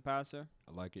last year as a passer.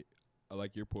 I like it. I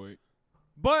like your point.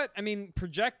 But, I mean,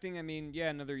 projecting, I mean, yeah,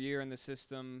 another year in the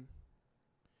system.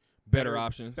 Better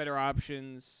options. Better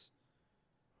options.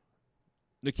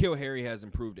 N'Keal Harry has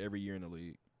improved every year in the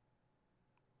league.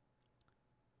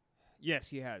 Yes,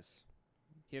 he has.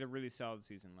 He had a really solid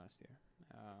season last year.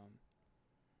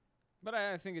 But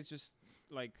I think it's just,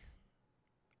 like,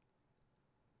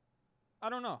 I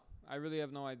don't know. I really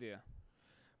have no idea.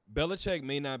 Belichick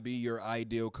may not be your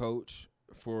ideal coach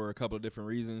for a couple of different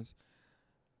reasons.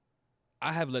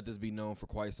 I have let this be known for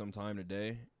quite some time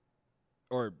today.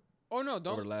 Over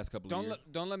the last couple of years.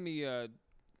 Don't let me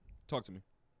talk to me.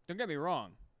 Don't get me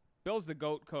wrong. Bill's the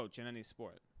GOAT coach in any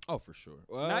sport. Oh, for sure.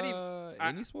 Not even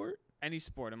any sport? Any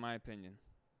sport, in my opinion.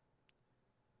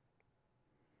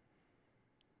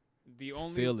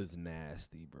 Phil is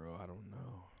nasty, bro. I don't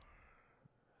know.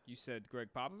 You said Greg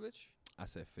Popovich? I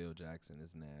said Phil Jackson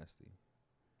is nasty.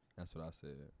 That's what I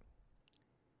said.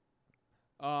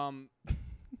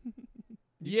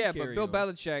 Yeah, but Bill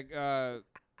Belichick,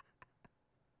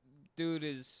 dude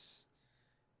is.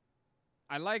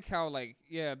 I like how, like,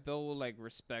 yeah, Bill will, like,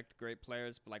 respect great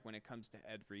players, but, like, when it comes to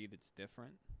Ed Reed, it's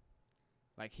different.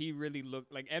 Like, he really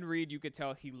looked like Ed Reed. You could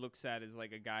tell he looks at as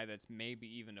like a guy that's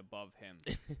maybe even above him.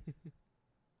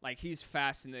 Like, he's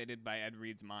fascinated by Ed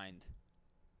Reed's mind.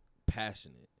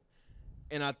 Passionate.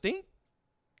 And I think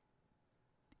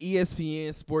ESPN,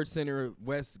 SportsCenter,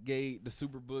 Westgate, the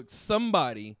Superbook,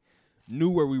 somebody knew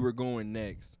where we were going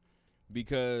next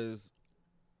because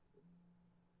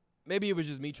maybe it was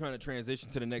just me trying to transition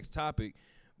to the next topic,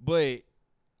 but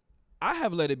I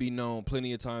have let it be known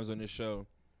plenty of times on this show.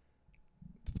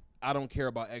 I don't care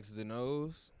about X's and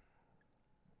O's.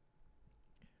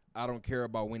 I don't care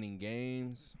about winning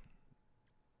games.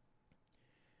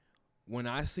 When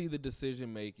I see the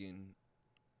decision-making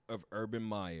of Urban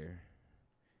Meyer,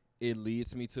 it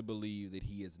leads me to believe that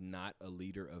he is not a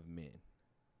leader of men.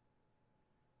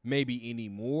 Maybe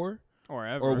anymore or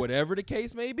ever. Or whatever the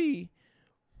case may be.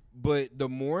 But the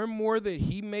more and more that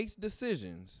he makes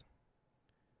decisions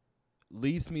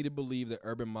leads me to believe that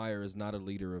Urban Meyer is not a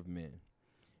leader of men.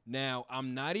 Now,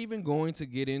 I'm not even going to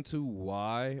get into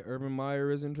why Urban Meyer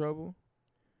is in trouble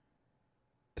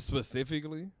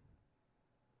specifically.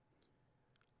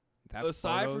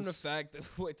 Aside from the fact that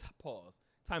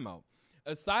time out.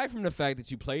 Aside from the fact that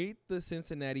you played the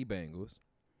Cincinnati Bengals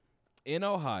in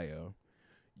Ohio,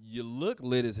 you look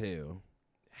lit as hell.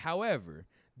 However,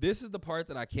 this is the part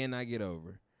that I cannot get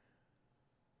over.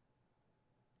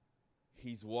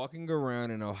 He's walking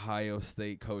around in Ohio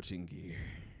State coaching gear.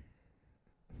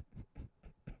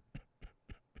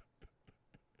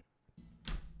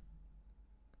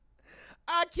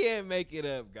 I can't make it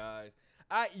up, guys.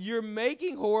 You're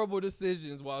making horrible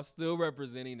decisions while still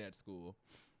representing that school.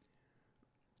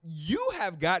 You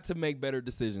have got to make better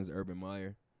decisions, Urban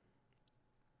Meyer.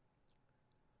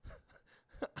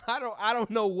 I don't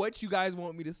know what you guys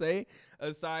want me to say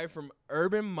aside from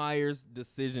Urban Meyer's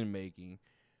decision making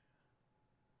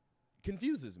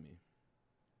confuses me.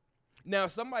 Now,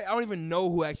 somebody, I don't even know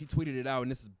who actually tweeted it out,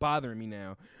 and this is bothering me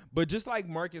now. But just like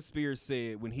Marcus Spears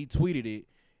said when he tweeted it,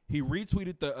 he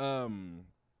retweeted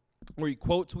or he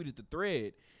quote tweeted the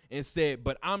thread and said,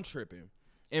 "But I'm tripping."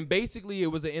 And basically, it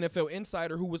was an NFL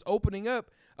insider who was opening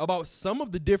up about some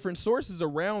of the different sources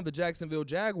around the Jacksonville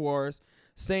Jaguars,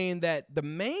 saying that the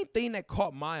main thing that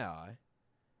caught my eye,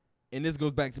 and this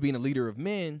goes back to being a leader of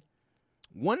men,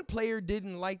 one player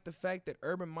didn't like the fact that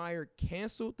Urban Meyer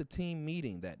canceled the team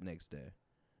meeting that next day.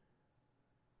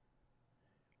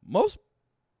 Most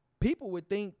people would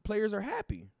think players are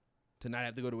happy to not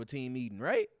have to go to a team meeting,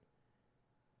 right?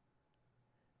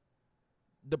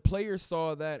 The players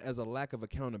saw that as a lack of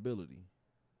accountability.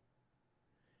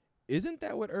 Isn't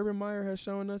that what Urban Meyer has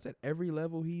shown us at every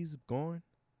level he's gone?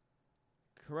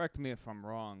 Correct me if I'm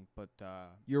wrong, but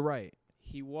You're right.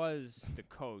 he was the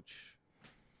coach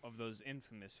of those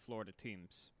infamous Florida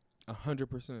teams.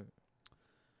 100%.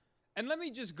 And let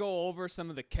me just go over some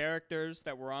of the characters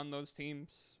that were on those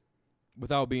teams.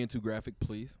 Without being too graphic,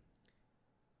 please.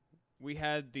 We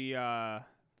had the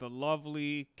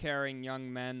lovely, caring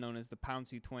young men known as the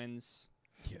Pouncey Twins.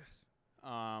 Yes.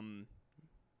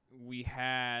 We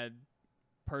had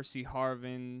Percy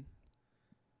Harvin.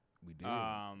 We did.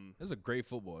 It was a great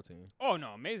football team. Oh,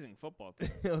 no, amazing football team.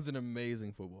 It was an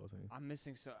amazing football team. I'm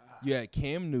missing so. You had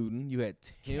Cam Newton. You had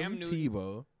Tim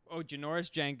Tebow. Oh,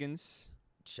 Janoris Jenkins.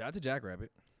 Shout out to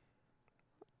Jackrabbit.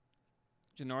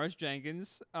 Janoris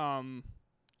Jenkins.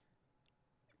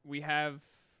 We have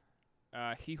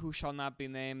He Who Shall Not Be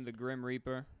Named, the Grim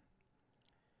Reaper.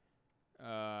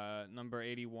 Number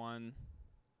 81.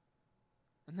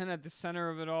 And then at the center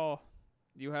of it all,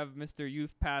 you have Mr.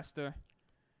 Youth Pastor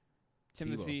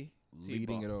Timothy Tebow.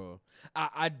 Leading it all.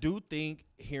 I do think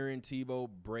hearing Tebow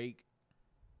break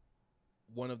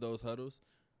one of those huddles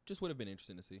just would have been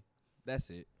interesting to see. That's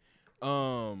it.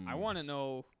 I want to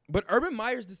know. But Urban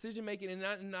Meyer's decision making,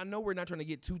 and I know we're not trying to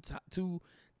get too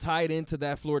tied into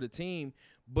that Florida team,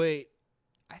 but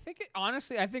I think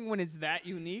honestly, I think when it's that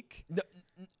unique,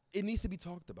 it needs to be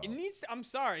talked about. I'm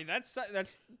sorry, that's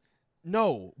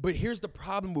no. But here's the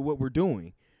problem with what we're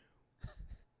doing.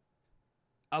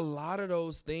 A lot of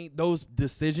those things, those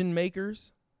decision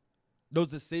makers, those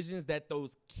decisions that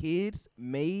those kids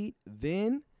made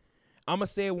then, I'm going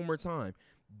to say it one more time.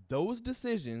 Those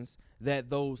decisions that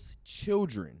those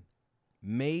children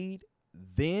made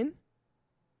then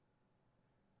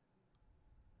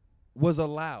was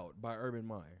allowed by Urban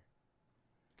Meyer.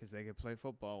 Because they could play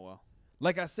football well.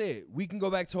 Like I said, we can go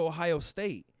back to Ohio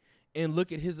State and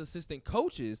look at his assistant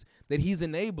coaches that he's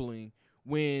enabling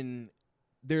when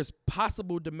there's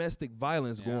possible domestic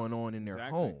violence going on in their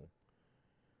home.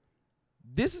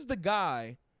 This is the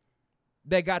guy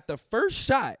that got the first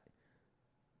shot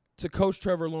to coach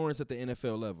Trevor Lawrence at the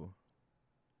NFL level.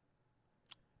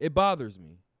 It bothers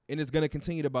me, and it's going to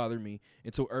continue to bother me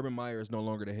until Urban Meyer is no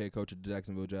longer the head coach of the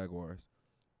Jacksonville Jaguars.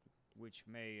 Which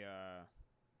may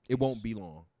it won't be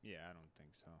long. Yeah, I don't think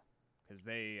so. Because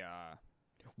they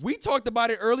we talked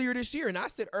about it earlier this year, and I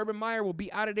said Urban Meyer will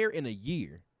be out of there in a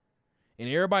year. And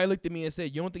everybody looked at me and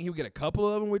said, you don't think he'll get a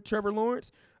couple of them with Trevor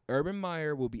Lawrence? Urban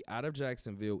Meyer will be out of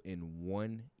Jacksonville in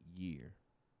 1 year.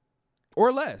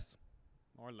 Or less.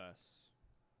 Or less.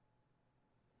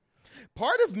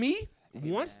 Part of me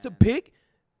wants to pick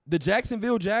the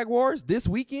Jacksonville Jaguars this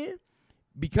weekend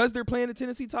because they're playing the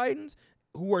Tennessee Titans,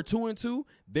 who are 2-2.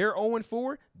 They're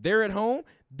 0-4. They're at home.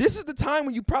 This is the time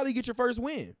when you probably get your first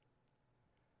win.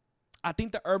 I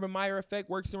think the Urban Meyer effect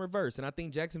works in reverse, and I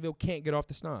think Jacksonville can't get off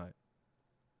the snide.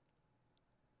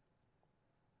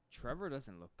 Trevor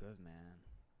doesn't look good, man.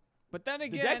 But then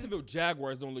again, the Jacksonville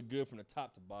Jaguars don't look good from the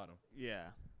top to bottom. Yeah.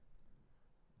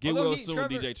 Get well soon,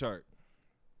 DJ Chark.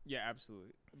 Yeah,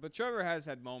 absolutely. But Trevor has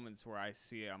had moments where I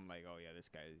see it, I'm like, oh, yeah, this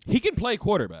guy. He can play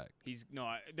quarterback.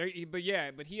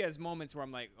 But he has moments where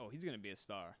I'm like, oh, he's going to be a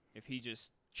star if he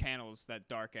just channels that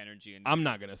dark energy. I'm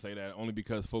not going to say that only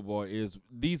because football is –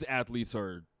 these athletes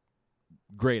are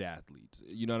great athletes.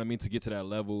 You know what I mean? To get to that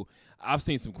level. I've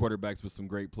seen some quarterbacks with some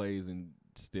great plays and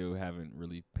still haven't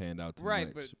really panned out too much.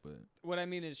 Right, but what I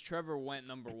mean is Trevor went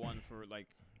number one for, like,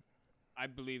 I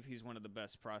believe he's one of the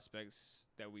best prospects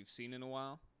that we've seen in a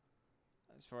while.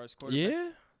 As far as quarterbacks.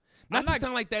 Yeah. Not to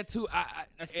sound like that, too.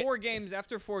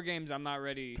 After 4 games, I'm not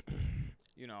ready,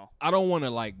 you know. I don't want to,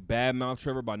 like, badmouth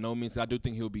Trevor by no means. I do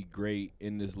think he'll be great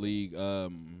in this league. I'll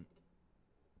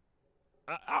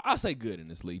say good in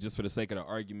this league just for the sake of the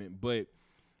argument. But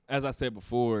as I said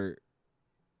before,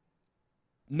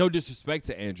 no disrespect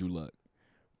to Andrew Luck,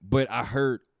 but I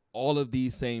heard all of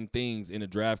these same things in a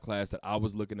draft class that I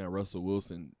was looking at Russell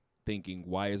Wilson thinking,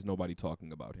 why is nobody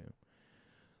talking about him?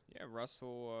 Yeah,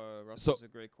 Russell's So- a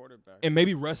great quarterback. And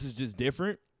maybe Russ is just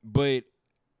different, but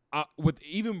with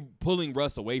even pulling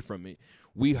Russ away from it,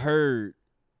 we heard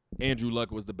Andrew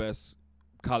Luck was the best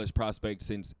college prospect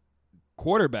since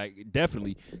quarterback,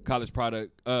 definitely college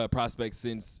prospect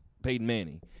since Peyton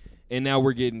Manning. And now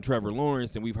we're getting Trevor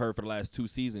Lawrence, and we've heard for the last 2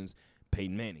 seasons,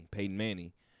 Peyton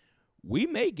Manning. We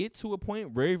may get to a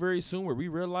point very, very soon where we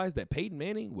realize that Peyton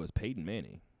Manning was Peyton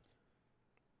Manning.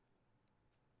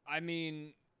 I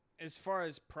mean, as far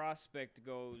as prospect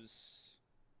goes,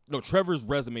 No, Trevor's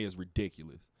resume is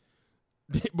ridiculous.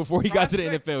 Before he got to the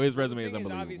NFL, his resume is the thing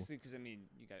unbelievable. Obviously, because I mean,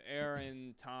 you got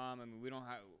Aaron, Tom. I mean, we don't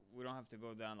have to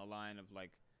go down the line of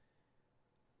like.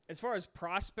 As far as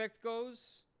prospect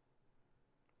goes,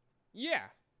 yeah,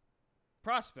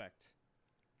 prospect.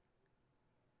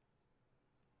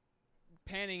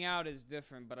 Panning out is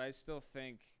different, but I still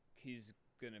think he's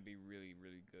gonna be really,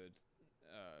 really good.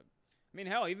 I mean,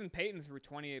 hell, even Peyton threw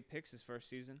 28 picks his first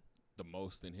season. The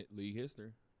most in league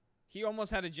history. He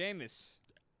almost had a Jameis.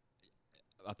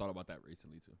 I thought about that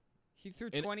recently too. He threw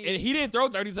And 20. and he didn't throw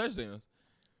 30 touchdowns.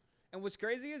 And what's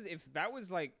crazy is if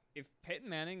Peyton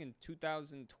Manning in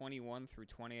 2021 threw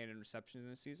 28 interceptions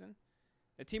in a season,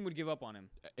 the team would give up on him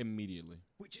Immediately.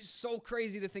 which is so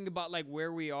crazy to think about. Like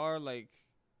where we are, like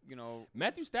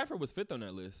Matthew Stafford was 5th on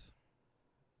that list.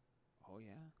 Oh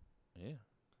yeah, Yeah.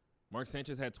 Mark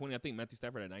Sanchez had 20. I think Matthew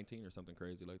Stafford had 19 or something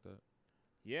crazy like that.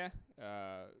 yeah.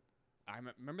 I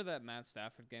remember that Matt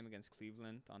Stafford game against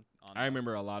Cleveland. I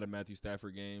remember a lot of Matthew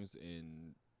Stafford games,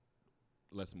 and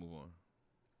let's move on.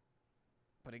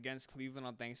 But against Cleveland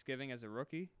on Thanksgiving as a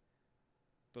rookie,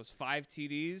 those 5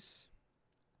 TDs.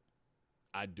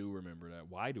 I do remember that.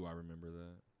 Why do I remember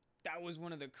that? That was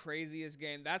one of the craziest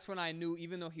games. That's when I knew,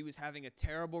 even though he was having a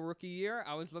terrible rookie year,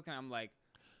 I was looking, I'm like.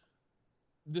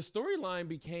 The storyline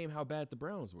became how bad the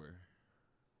Browns were.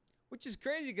 Which is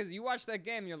crazy because you watch that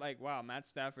game, you're like, wow, Matt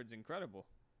Stafford's incredible.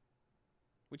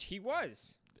 Which he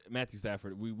was. Matthew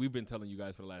Stafford, we've been telling you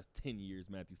guys for the last 10 years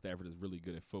Matthew Stafford is really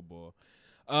good at football.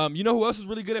 You know who else is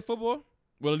really good at football?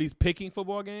 Well, at least picking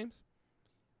football games?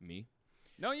 Me.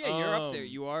 No, yeah, you're up there.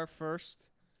 You are first.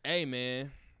 Hey,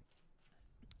 man.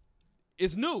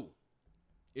 It's new.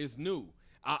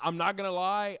 I'm not going to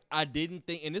lie. I didn't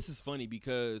think, and this is funny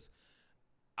because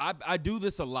I do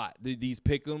this a lot, these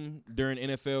pick 'em during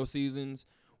NFL seasons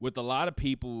with a lot of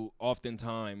people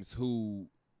oftentimes who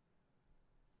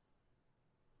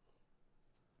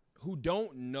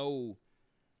don't know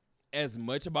as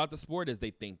much about the sport as they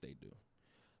think they do.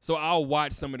 So I'll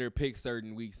watch some of their picks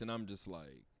certain weeks, and I'm just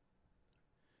like,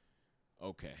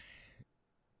 okay,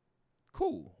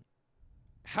 cool.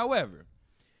 However,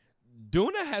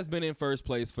 Duna has been in first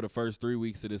place for the first 3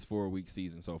 weeks of this 4-week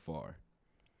season so far.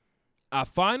 I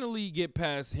finally get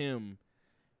past him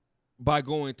by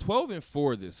going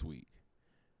 12-4 this week.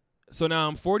 So now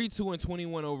I'm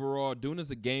 42-21 overall. Duna's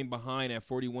a game behind at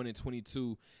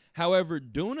 41-22. However,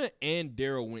 Duna and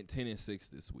Daryl went 10-6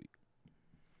 this week.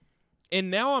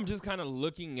 And now I'm just kind of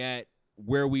looking at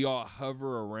where we all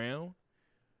hover around.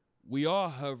 We all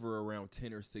hover around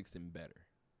 10 or 6 and better.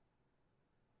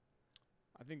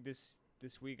 I think this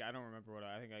week, I don't remember what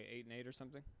I think, like 8-8 or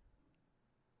something.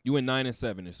 You went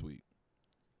 9-7 this week.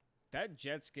 That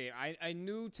Jets game, I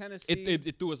knew Tennessee.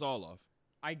 It threw us all off.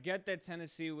 I get that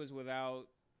Tennessee was without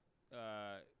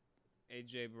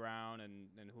A.J. Brown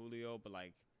and Julio, but,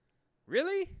 like,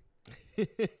 really?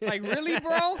 Like, really,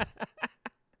 bro?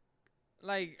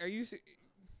 Like, are you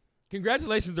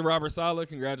Congratulations to Robert Saleh.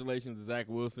 Congratulations to Zach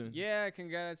Wilson. Yeah,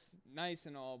 congrats. Nice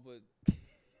and all, but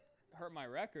hurt my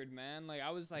record, man. Like,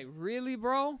 I was like, really,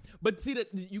 bro? But see, that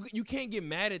you can't get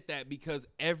mad at that because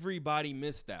everybody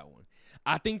missed that one.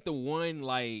 I think the one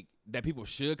like that people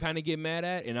should kind of get mad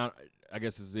at, and I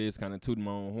guess this is kind of tooting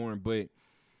my own horn, but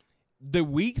the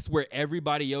weeks where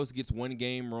everybody else gets one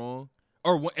game wrong,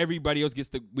 or everybody else gets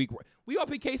the week, we all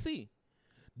pick KC.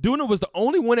 Duna was the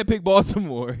only one that picked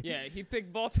Baltimore. Yeah, he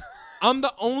picked Baltimore. I'm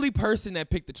the only person that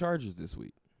picked the Chargers this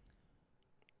week.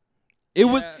 It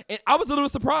was, and I was a little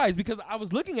surprised because I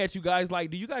was looking at you guys like,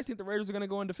 do you guys think the Raiders are going to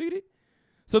go undefeated?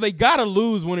 So they got to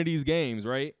lose one of these games,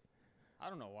 right? I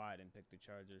don't know why I didn't pick the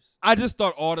Chargers. I just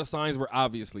thought all the signs were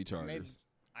obviously Chargers.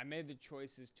 I made the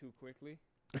choices too quickly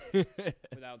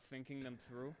without thinking them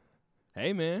through.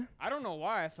 Hey, man. I don't know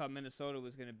why I thought Minnesota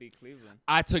was going to beat Cleveland.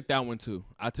 I took that one, too.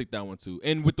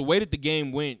 And with the way that the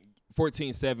game went,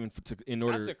 14-7 in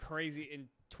order. That's a crazy – in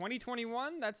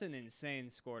 2021, that's an insane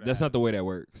score to That's have. not the way that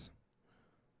works.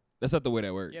 Yeah,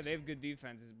 they have good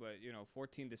defenses, but,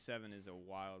 14-7 is a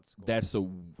wild score.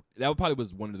 That probably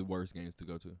was one of the worst games to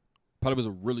go to. Probably was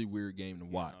a really weird game to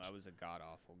watch. No, that was a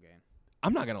god-awful game.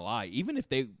 I'm not gonna lie. Even if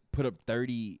they put up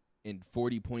 30 and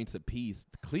 40 points apiece,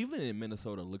 Cleveland and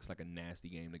Minnesota looks like a nasty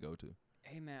game to go to.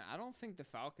 Hey, man, I don't think the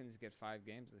Falcons get 5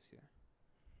 games this year.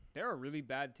 They're a really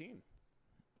bad team.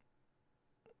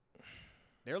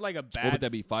 They're like a bad. What would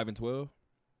that be? 5-12?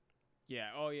 Yeah.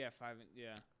 Oh, yeah. 5.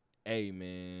 Yeah. Hey,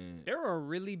 man. They're a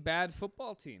really bad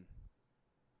football team.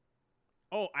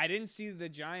 Oh, I didn't see the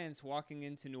Giants walking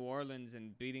into New Orleans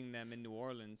and beating them in New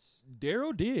Orleans.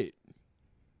 Daryl did.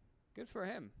 Good for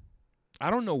him. I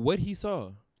don't know what he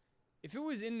saw. If it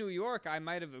was in New York, I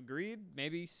might have agreed,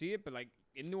 maybe see it, but like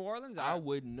in New Orleans, I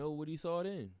wouldn't know what he saw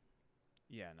then.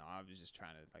 Yeah, no, I was just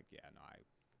trying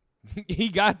to He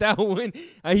got that one.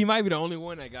 He might be the only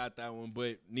one that got that one,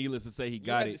 but needless to say, he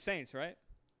got it. The Saints, right?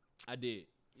 I did.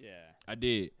 Yeah. I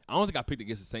did. I don't think I picked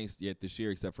against the Saints yet this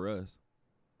year, except for us.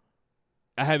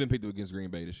 I haven't picked them against Green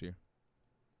Bay this year.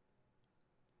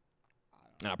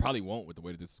 And I probably won't with the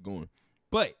way that this is going.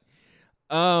 But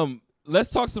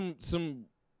let's talk some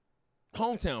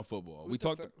hometown football.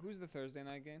 Who's the Thursday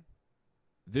night game?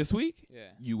 This week? Yeah.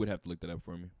 You would have to look that up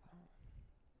for me.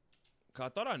 'Cause I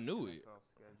thought I knew it. NFL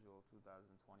schedule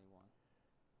 2021.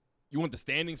 You want the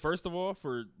standings first of all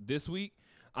for this week?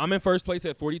 I'm in first place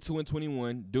at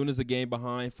 42-21. Duna's a game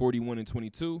behind,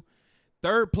 41-22.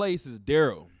 Third place is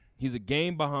Daryl. He's a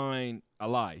game behind. I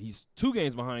lied. He's 2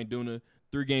 games behind Duna,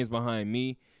 3 games behind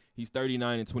me. He's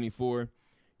 39-24.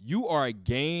 You are a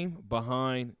game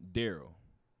behind Daryl.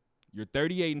 You're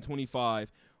 38-25.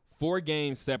 4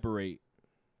 games separate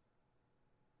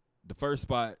the first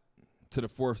spot to the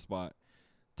 4th spot.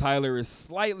 Tyler is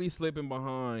slightly slipping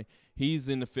behind. He's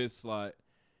in the 5th slot.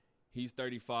 He's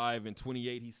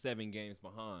 35-28. He's 7 games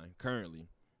behind currently.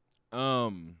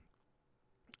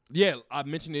 Yeah, I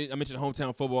mentioned it. I mentioned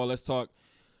hometown football. Let's talk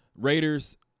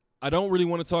Raiders. I don't really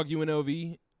want to talk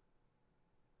UNLV.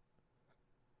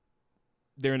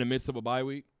 They're in the midst of a bye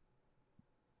week.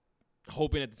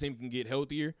 Hoping that the team can get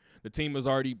healthier. The team has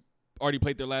already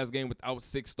played their last game without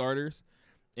 6 starters,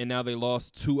 and now they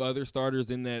lost 2 other starters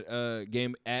in that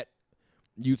game at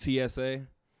UTSA.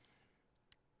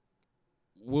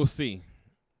 We'll see.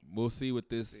 We'll see what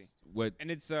And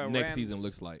it's next season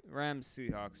looks like. Rams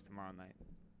Seahawks tomorrow night.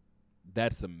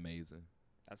 That's amazing.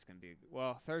 That's gonna be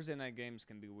Thursday night games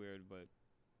can be weird, but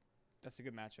that's a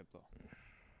good matchup though.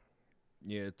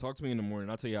 Yeah, talk to me in the morning.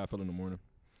 I'll tell you how I feel in the morning.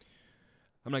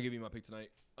 I'm not giving you my pick tonight.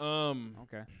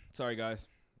 Okay. Sorry guys.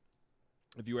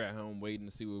 If you were at home waiting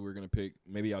to see what we're gonna pick,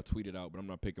 maybe I'll tweet it out, but I'm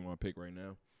not picking my pick right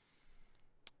now.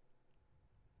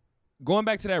 Going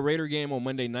back to that Raider game on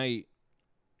Monday night,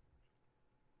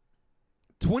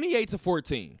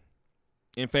 28-14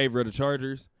 in favor of the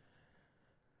Chargers.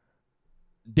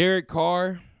 Derek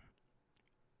Carr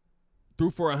threw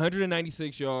for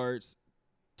 196 yards,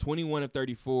 21 of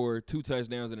 34, 2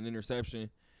 touchdowns and an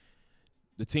interception.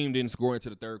 The team didn't score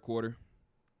into the 3rd quarter.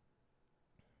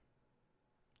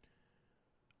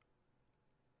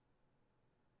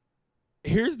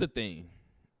 Here's the thing.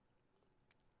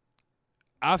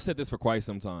 I've said this for quite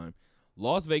some time.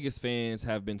 Las Vegas fans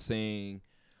have been saying,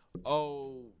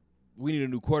 oh, we need a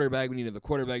new quarterback. We need another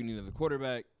quarterback. We need another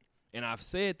quarterback. And I've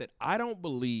said that I don't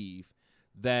believe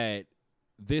that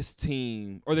this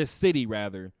team, or this city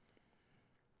rather,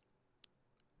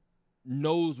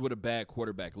 knows what a bad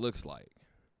quarterback looks like.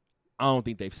 I don't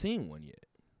think they've seen one yet.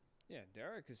 Yeah,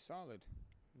 Derek is solid.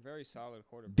 Very solid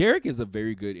quarterback. Derek is a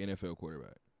very good NFL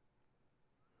quarterback.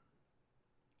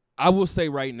 I will say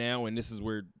right now, and this is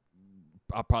where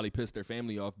I'll probably piss their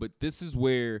family off, but this is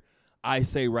where I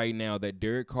say right now that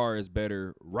Derek Carr is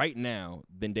better right now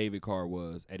than David Carr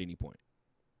was at any point.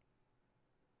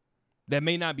 That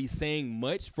may not be saying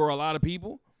much for a lot of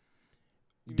people.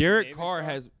 Derek Carr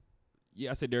has –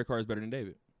 yeah, I said Derek Carr is better than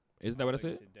David. Isn't that what I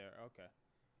said? Okay.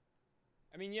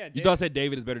 I mean, yeah. You thought I said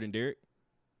David is better than Derek?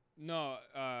 No,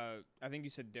 I think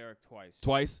you said Derek twice.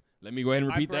 Twice? Let me go ahead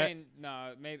and repeat that.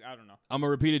 No, maybe I don't know. I'm going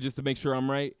to repeat it just to make sure I'm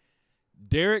right.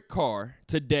 Derek Carr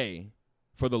today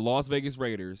for the Las Vegas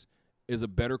Raiders is a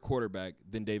better quarterback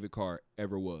than David Carr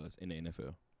ever was in the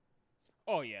NFL.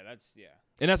 Oh, yeah, yeah.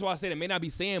 And that's why I said it may not be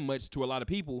saying much to a lot of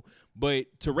people, but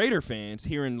to Raider fans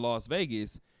here in Las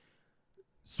Vegas,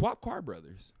 swap Carr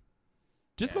brothers.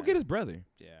 Just go get his brother.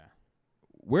 Yeah.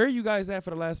 Where are you guys at for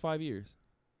the last 5 years?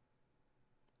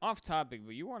 Off topic,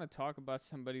 but you want to talk about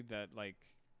somebody that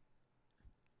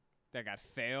got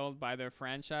failed by their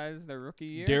franchise their rookie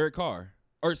year? Derek Carr.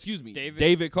 Or excuse me,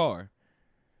 David Carr.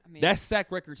 I mean, that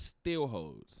sack record still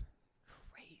holds.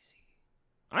 Crazy.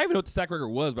 I don't even know what the sack record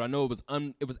was, but I know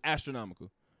it was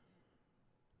astronomical.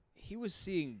 He was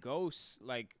seeing ghosts.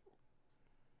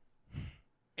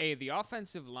 The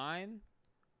offensive line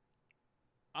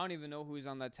I don't even know who's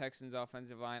on that Texans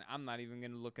offensive line. I'm not even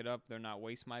gonna look it up. They're not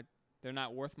worth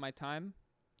my time.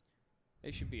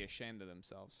 They should be ashamed of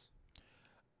themselves.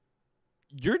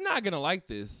 You're not gonna like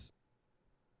this,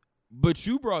 but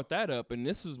you brought that up, and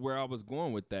this is where I was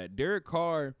going with that. Derek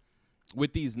Carr,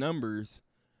 with these numbers,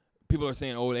 people are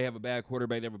saying, "Oh, they have a bad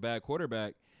quarterback. They have a bad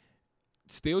quarterback."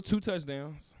 Still 2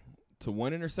 touchdowns to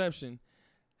 1 interception.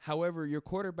 However, your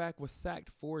quarterback was sacked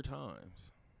 4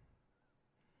 times.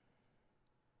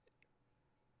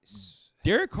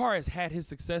 Derek Carr has had his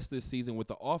success this season with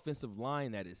the offensive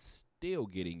line that is still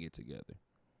getting it together.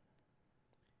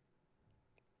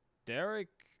 Derek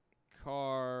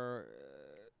Carr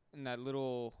and that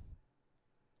little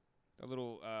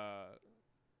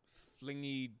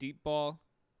flingy deep ball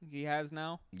he has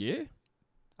now. Yeah.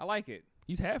 I like it.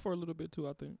 He's had for a little bit too,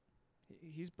 I think.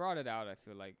 He's brought it out, I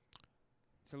feel like.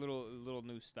 It's a little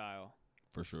new style.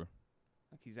 For sure.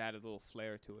 Like he's added a little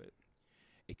flair to it.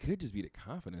 It could just be the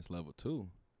confidence level too.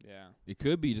 Yeah. It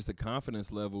could be just a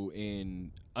confidence level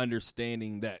in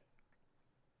understanding that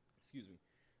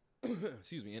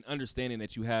excuse me, and understanding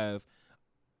that you have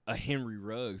a Henry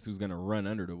Ruggs who's gonna run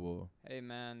under the ball. Hey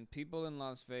man, people in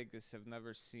Las Vegas have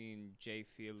never seen Jay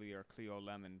Feely or Cleo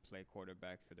Lemon play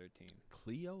quarterback for their team.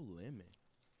 Cleo Lemon.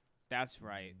 That's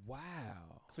right.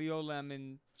 Wow. Cleo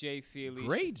Lemon, Jay Feely.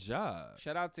 Great job.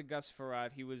 Shout out to Gus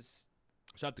Farad.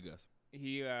 Shout out to Gus.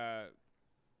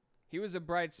 He was a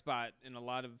bright spot in a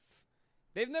lot of.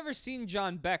 They've never seen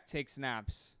John Beck take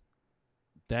snaps.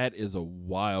 That is a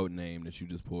wild name that you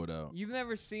just pulled out. You've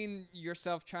never seen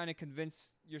yourself trying to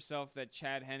convince yourself that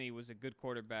Chad Henne was a good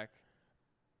quarterback.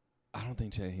 I don't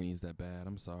think Chad Henne's that bad.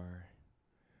 I'm sorry.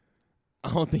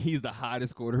 I don't think he's the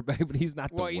hottest quarterback, but he's not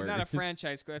the worst. Well, he's not a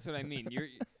franchise. That's what I mean.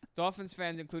 Dolphins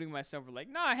fans, including myself, were like,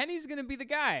 nah, Henne's going to be the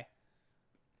guy.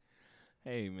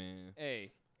 Hey, man.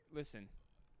 Hey, listen.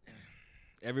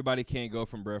 Everybody can't go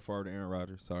from Brett Favre to Aaron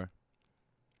Rodgers. Sorry.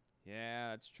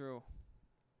 Yeah, that's true.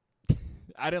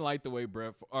 I didn't like the way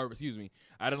I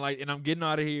didn't like, and I'm getting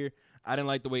out of here. I didn't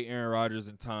like the way Aaron Rodgers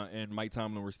and Mike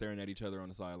Tomlin were staring at each other on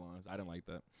the sidelines. I didn't like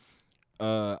that.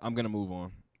 I'm going to move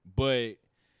on. But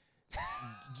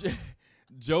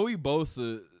Joey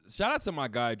Bosa, shout out to my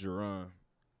guy, Jerron.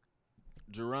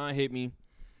 Jerron hit me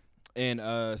and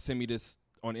sent me this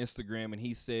on Instagram, and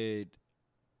he said,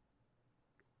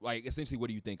 like, essentially, what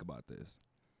do you think about this?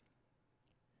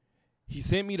 He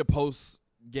sent me the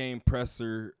post-game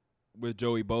presser with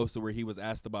Joey Bosa where he was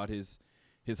asked about his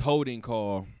holding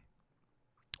call.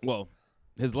 Well,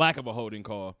 his lack of a holding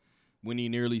call when he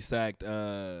nearly sacked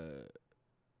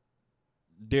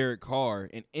Derek Carr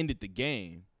and ended the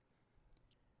game.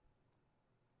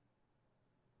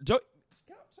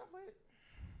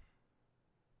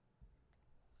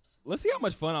 Let's see how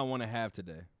much fun I want to have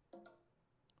today.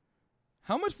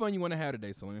 How much fun you want to have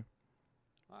today, Salim?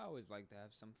 I always like to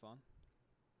have some fun.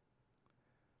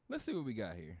 Let's see what we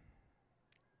got here.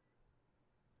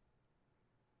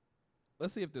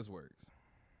 Let's see if this works.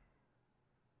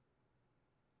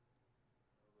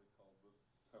 They called the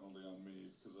penalty on me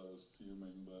because I was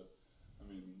fuming, but, I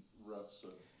mean, refs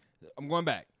are... I'm going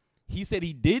back. He said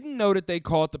he didn't know that they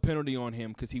called the penalty on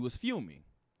him because he was fuming.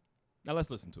 Now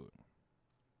let's listen to it.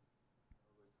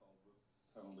 They called the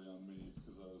penalty on me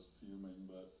because I was fuming,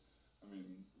 but, I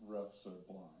mean, refs are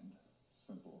blind.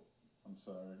 Simple. I'm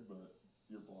sorry, but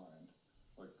you're blind.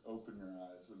 Like, open your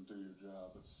eyes and do your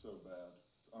job. It's so bad.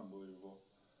 It's unbelievable.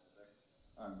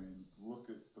 I mean, look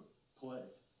at the play.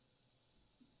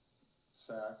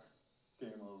 Sack,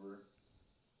 game over,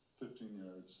 15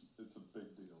 yards. It's a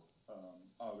big deal.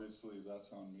 Obviously,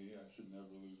 that's on me. I should never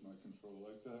lose my control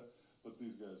like that. But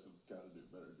these guys have got to do a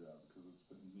better job because it's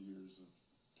been years of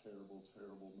terrible,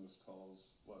 terrible missed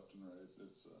calls left and right.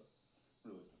 It's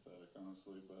really pathetic,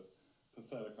 honestly. But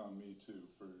pathetic on me, too,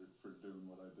 for doing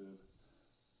what I did.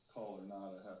 Call or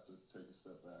not, I have to take a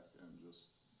step back and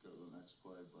just go to the next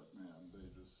play. But, man, they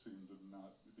just seem to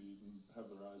not have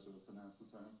their eyes open half the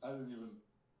time. I didn't even...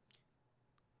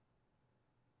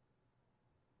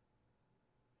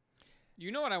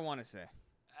 You know what I want to say.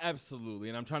 Absolutely,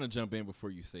 and I'm trying to jump in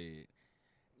before you say it.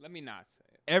 Let me not say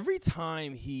it. Every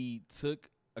time he took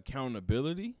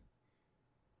accountability,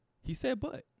 he said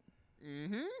but.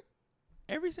 Mm-hmm.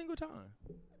 Every single time.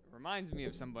 Reminds me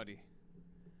of somebody.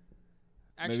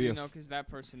 Actually, no, because that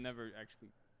person never actually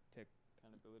took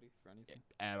accountability for anything.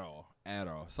 At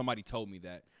all. Somebody told me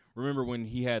that. Remember when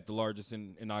he had the largest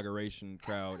inauguration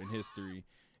crowd in history,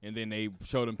 and then they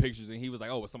showed him pictures, and he was like,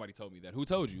 oh, well, somebody told me that. Who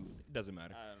told you? It doesn't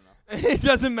matter. I don't know. It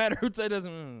doesn't matter who told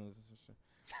Don't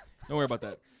worry about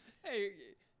that. Hey,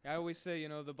 I always say,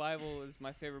 the Bible is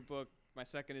my favorite book. My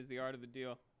second is The Art of the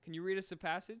Deal. Can you read us a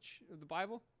passage of the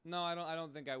Bible? No, I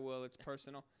don't think I will. It's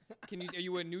personal. Are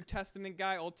you a New Testament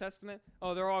guy, Old Testament?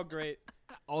 Oh, they're all great.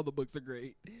 All the books are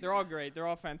great. They're all great. They're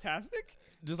all fantastic.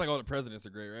 Just like all the presidents are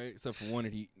great, right? Except for one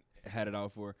that he had it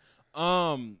out for.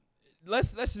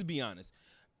 Let's just be honest.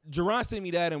 Jerron sent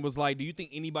me that and was like, do you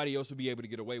think anybody else would be able to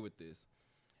get away with this?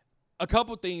 A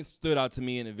couple things stood out to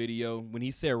me in the video. When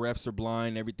he said refs are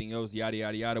blind, everything else, yada,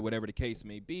 yada, yada, whatever the case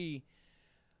may be,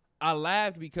 I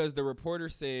laughed because the reporter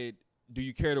said, do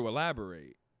you care to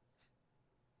elaborate?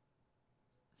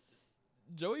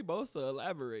 Joey Bosa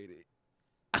elaborated.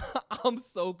 I'm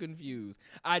so confused.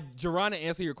 Jerron, to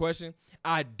answer your question,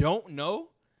 I don't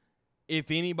know if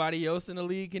anybody else in the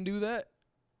league can do that.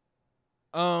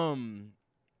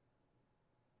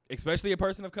 Especially a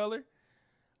person of color.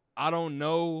 I don't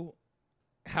know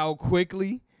how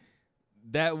quickly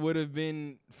that would have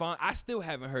been fine. I still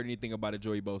haven't heard anything about a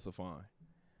Joey Bosa fine.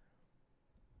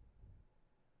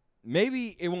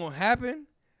 Maybe it won't happen.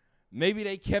 Maybe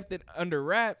they kept it under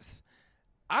wraps.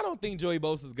 I don't think Joey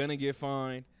Bosa is going to get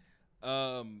fined.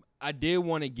 I did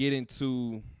want to get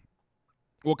into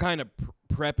kind of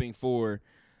prepping for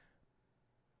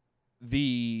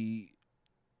the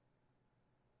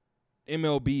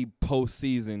MLB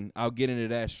postseason. I'll get into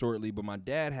that shortly, but my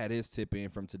dad had his tip in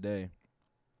from today.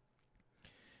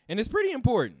 And it's pretty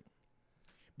important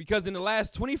because in the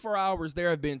last 24 hours, there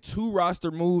have been 2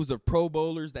 roster moves of Pro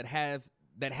Bowlers that has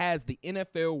the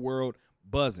NFL world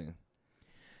buzzing.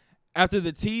 After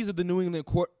the tease of the New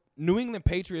England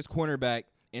Patriots cornerback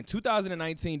and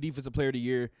 2019 Defensive Player of the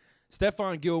Year,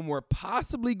 Stephon Gilmore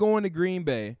possibly going to Green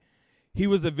Bay, he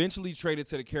was eventually traded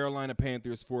to the Carolina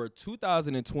Panthers for a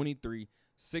 2023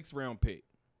 6th-round pick.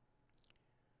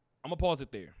 I'm going to pause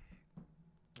it there.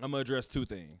 I'm going to address 2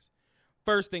 things.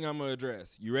 First thing I'm going to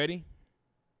address, you ready?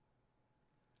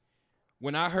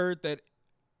 When I heard that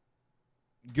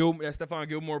Stephon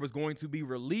Gilmore was going to be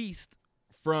released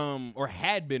from, or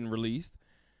had been released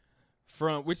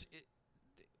from, which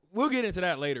we'll get into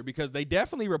that later because they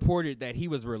definitely reported that he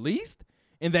was released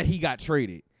and that he got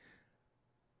traded.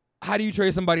 How do you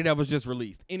trade somebody that was just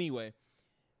released? Anyway,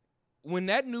 when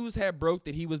that news had broke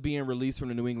that he was being released from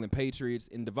the New England Patriots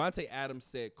and Devontae Adams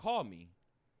said, call me,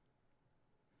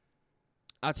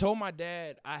 I told my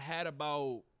dad I had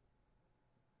about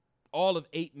all of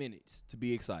 8 minutes to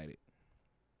be excited.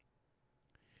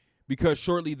 Because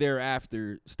shortly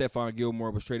thereafter, Stephon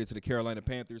Gilmore was traded to the Carolina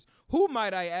Panthers. Who,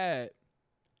 might I add,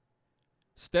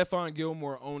 Stephon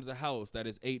Gilmore owns a house that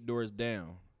is 8 doors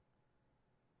down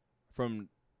from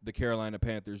the Carolina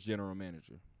Panthers general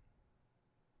manager.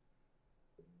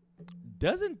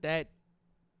 Doesn't that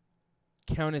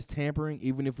count as tampering,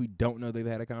 even if we don't know they've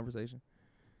had a conversation?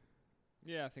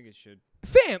 Yeah, I think it should.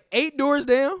 Fam, 8 doors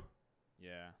down?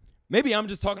 Yeah. Maybe I'm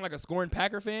just talking like a scorned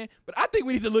Packer fan, but I think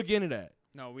we need to look into that.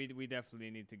 No, we definitely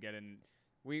need to get in.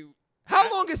 How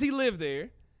long has he lived there?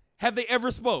 Have they ever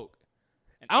spoke?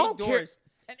 I don't care.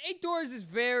 And 8 doors is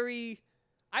very.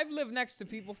 I've lived next to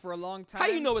people for a long time. How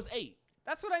you know it's 8?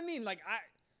 That's what I mean. Like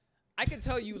I can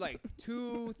tell you like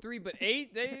 2, 3, but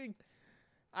 8.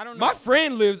 I don't know. My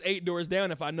friend lives 8 doors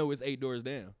down. If I know it's 8 doors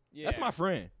down, yeah. That's my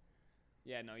friend.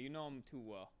 Yeah, no, you know him too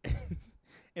well.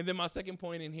 And then my second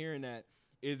point in hearing that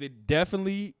is it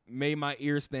definitely made my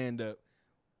ears stand up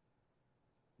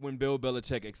when Bill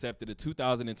Belichick accepted a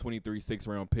 2023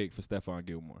 6th-round pick for Stephon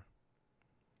Gilmore.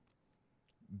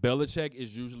 Belichick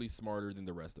is usually smarter than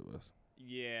the rest of us.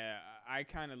 Yeah, I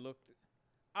kind of looked.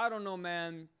 I don't know,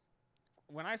 man.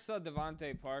 When I saw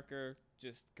Devontae Parker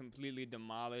just completely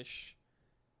demolish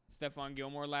Stephon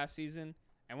Gilmore last season,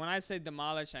 and when I say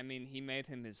demolish, I mean he made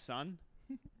him his son.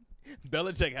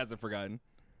 Belichick hasn't forgotten.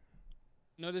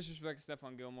 No disrespect to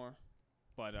Stephon Gilmore,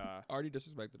 but already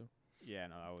disrespected him. Yeah,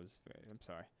 no, that was. I'm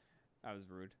sorry, that was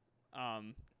rude.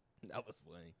 That was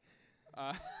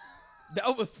funny.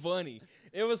 That was funny.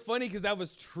 It was funny because that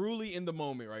was truly in the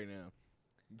moment right now.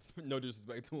 No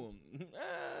disrespect to him.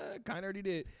 Kind of already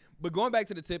did. But going back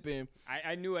to the tip in.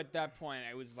 I knew at that point,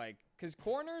 I was like, because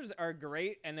corners are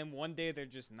great, and then one day they're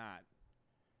just not.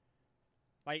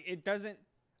 Like, it doesn't.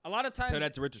 A lot of times. Tell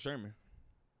that to Richard Sherman.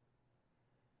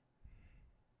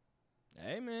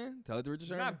 Hey, man. Tell it to Richard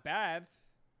Sherman. He's not bad,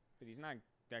 but he's not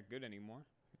that good anymore.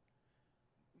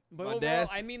 But overall,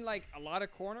 I mean, like, a lot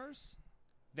of corners,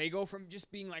 they go from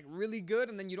just being, like, really good,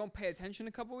 and then you don't pay attention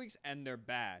a couple weeks, and they're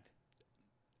bad.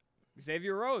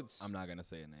 Xavier Rhodes. I'm not going to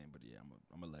say a name, but, yeah,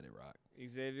 I'm going to let it rock.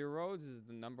 Xavier Rhodes is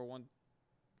the number one.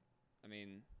 I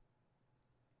mean.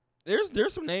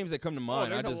 There's some names that come to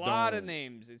mind. There's a lot of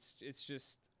names. It's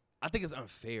just. I think it's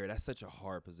unfair. That's such a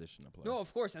hard position to play. No,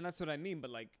 of course, and that's what I mean.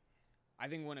 But, like, I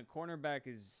think when a cornerback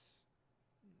is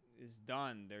is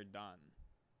done, they're done.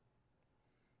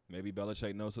 Maybe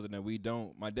Belichick knows something that we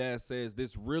don't. My dad says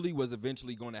this really was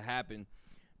eventually going to happen.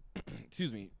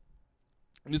 Excuse me.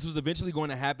 This was eventually going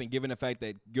to happen given the fact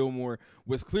that Gilmore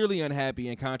was clearly unhappy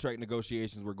and contract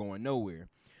negotiations were going nowhere.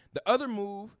 The other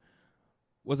move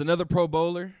was another Pro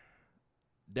Bowler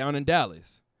down in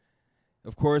Dallas.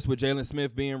 Of course, with Jalen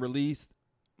Smith being released,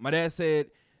 my dad said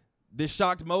this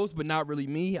shocked most, but not really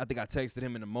me. I think I texted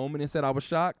him in a moment and said I was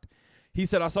shocked. He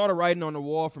said, I saw the writing on the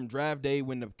wall from draft day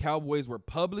when the Cowboys were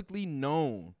publicly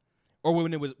known, or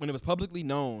when it was publicly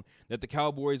known that the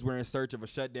Cowboys were in search of a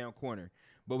shutdown corner.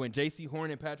 But when J.C. Horn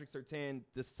and Patrick Surtain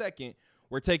II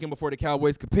were taken before the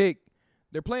Cowboys could pick,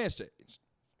 their plans changed.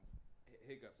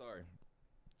 Hiccup, sorry.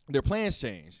 Their plans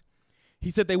changed.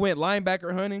 He said they went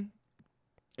linebacker hunting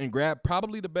and grabbed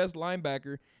probably the best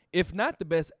linebacker, if not the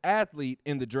best athlete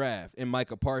in the draft, in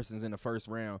Micah Parsons in the first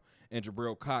round and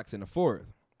Jabril Cox in the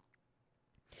fourth.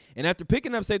 And after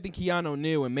picking up safety Keanu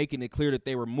O'Neal and making it clear that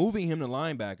they were moving him to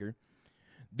linebacker,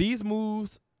 these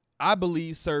moves, I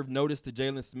believe, served notice to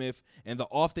Jalen Smith and the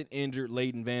often injured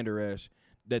Leighton Vander Esch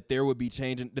that there would be a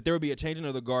changing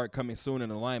of the guard coming soon in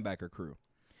the linebacker crew.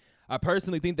 I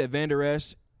personally think that Vander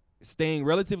Esch staying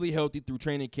relatively healthy through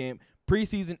training camp,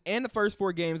 preseason, and the first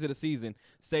 4 games of the season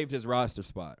saved his roster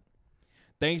spot.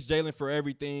 Thanks, Jalen, for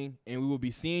everything, and we will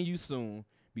be seeing you soon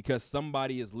because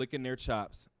somebody is licking their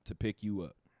chops to pick you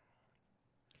up.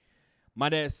 My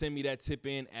dad sent me that tip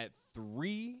in at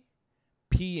 3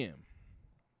 p.m.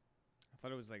 I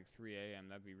thought it was like 3 a.m.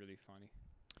 That'd be really funny.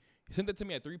 He sent that to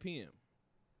me at 3 p.m.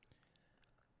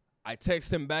 I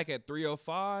text him back at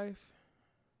 3:05.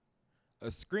 A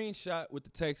screenshot with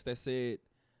the text that said,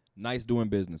 nice doing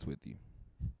business with you.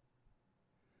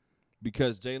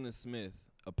 Because Jalen Smith,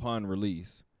 upon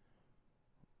release,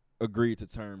 agreed to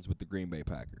terms with the Green Bay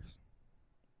Packers.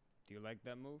 Do you like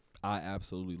that move? I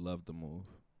absolutely love the move.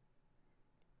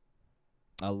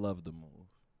 I love the move.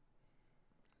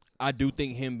 I do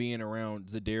think him being around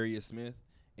Zadarius Smith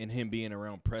and him being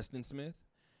around Preston Smith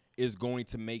is going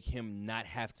to make him not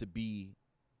have to be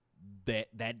that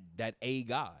A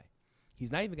guy.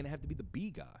 He's not even going to have to be the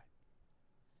B guy.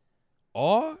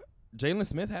 All Jalen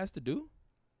Smith has to do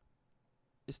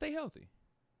is stay healthy.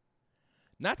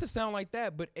 Not to sound like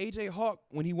that, but A.J. Hawk,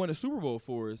 when he won a Super Bowl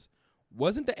for us,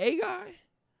 wasn't the A guy,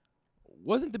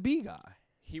 wasn't the B guy.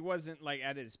 He wasn't, like,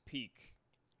 at his peak.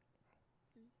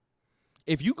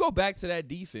 If you go back to that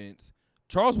defense,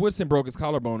 Charles Woodson broke his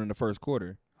collarbone in the first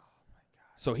quarter. Oh, my God.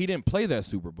 So he didn't play that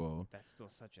Super Bowl. That's still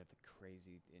such a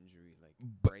crazy injury.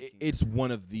 But it's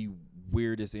one of the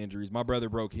weirdest injuries. My brother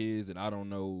broke his, and I don't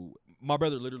know. My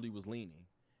brother literally was leaning,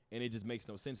 and it just makes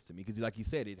no sense to me because, like he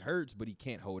said, it hurts, but he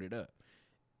can't hold it up.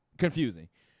 Confusing.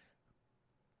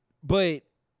 But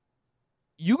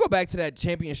you go back to that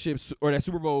championship or that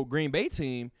Super Bowl Green Bay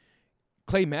team,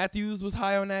 Clay Matthews was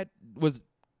high on that, was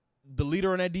the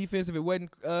leader on that defense. If it wasn't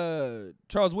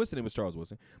Charles Woodson, it was Charles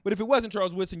Woodson. But if it wasn't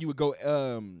Charles Woodson, you would go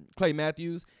Clay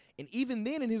Matthews. And even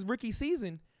then in his rookie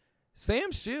season,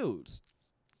 Sam Shields.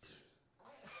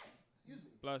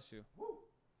 Bless you.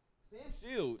 Sam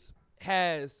Shields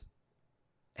had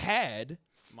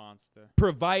Monster.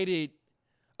 provided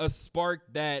a spark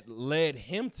that led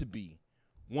him to be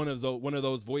one of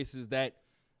those voices that,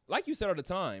 like you said all the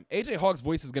time, A.J. Hawk's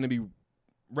voice is going to be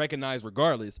recognized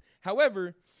regardless.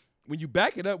 However, when you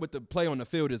back it up with the play on the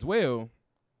field as well,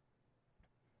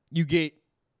 you get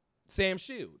Sam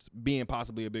Shields being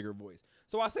possibly a bigger voice.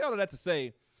 So I say all of that to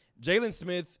say, Jalen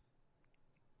Smith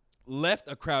left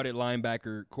a crowded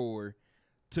linebacker core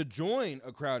to join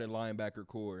a crowded linebacker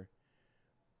core,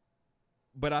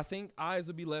 but I think eyes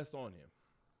will be less on him.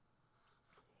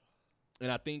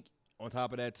 And I think on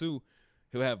top of that, too,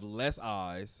 he'll have less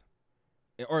eyes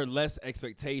or less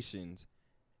expectations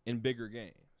in bigger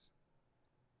games.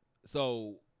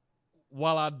 So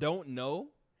while I don't know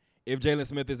if Jalen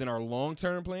Smith is in our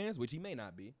long-term plans, which he may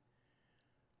not be,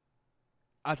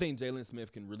 I think Jalen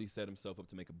Smith can really set himself up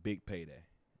to make a big payday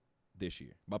this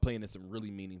year by playing in some really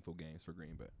meaningful games for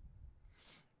Green Bay.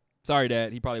 Sorry,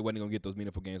 Dad. He probably wasn't going to get those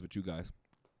meaningful games with you guys.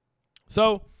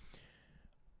 So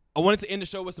I wanted to end the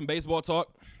show with some baseball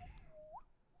talk.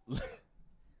 Less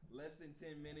than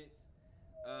 10 minutes.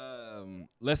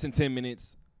 Less than 10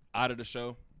 minutes out of the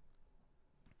show.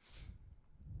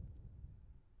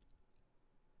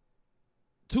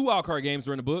 Two wildcard games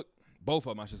are in the book. Both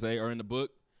of them, I should say, are in the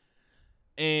book.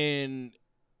 And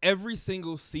every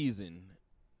single season,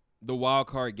 the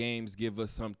wildcard games give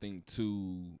us something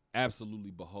to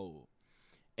absolutely behold.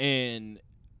 And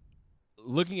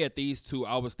looking at these two,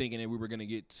 I was thinking that we were going to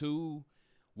get two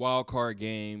wildcard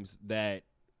games that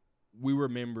we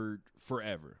remembered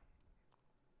forever.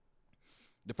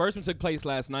 The first one took place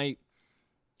last night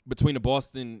between the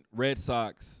Boston Red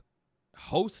Sox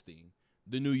hosting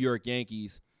the New York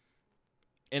Yankees.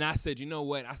 And I said, you know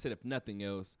what? I said, if nothing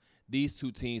else, these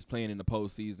two teams playing in the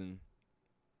postseason,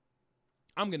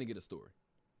 I'm going to get a story.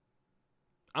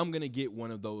 I'm going to get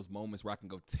one of those moments where I can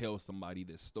go tell somebody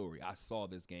this story. I saw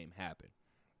this game happen.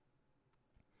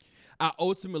 I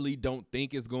ultimately don't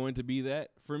think it's going to be that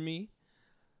for me,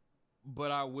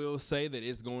 but I will say that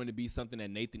it's going to be something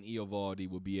that Nathan Eovaldi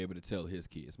will be able to tell his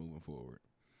kids moving forward.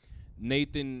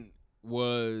 Nathan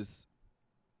was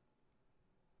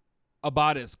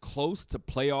about as close to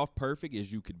playoff perfect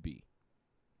as you could be.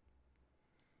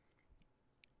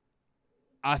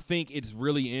 I think it's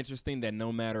really interesting that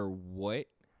no matter what,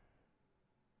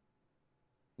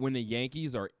 when the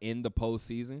Yankees are in the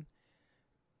postseason,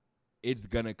 it's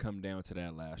going to come down to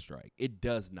that last strike. It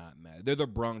does not matter. They're the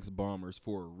Bronx Bombers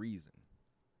for a reason.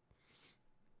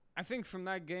 I think from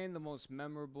that game, the most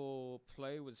memorable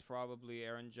play was probably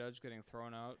Aaron Judge getting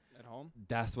thrown out at home.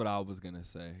 That's what I was going to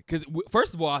say. Because,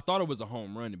 first of all, I thought it was a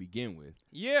home run to begin with.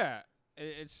 Yeah.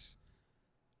 It's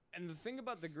 – and the thing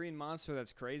about the Green Monster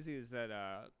that's crazy is that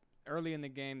early in the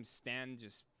game, Stan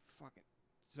just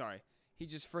he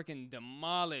just freaking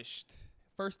demolished.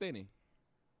 First inning.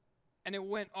 And it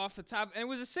went off the top, and it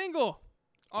was a single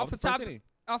off the top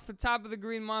of the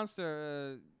Green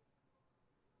Monster.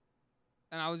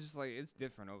 And I was just like, it's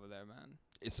different over there, man.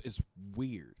 It's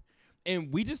weird.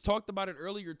 And we just talked about it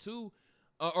earlier, too,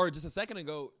 or just a second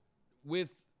ago,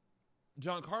 with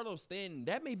Giancarlo Stanton.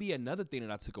 That may be another thing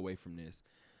that I took away from this.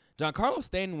 Giancarlo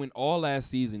Stanton went all last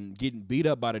season getting beat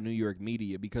up by the New York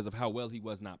media because of how well he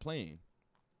was not playing.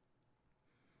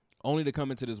 Only to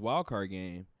come into this wild card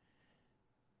game.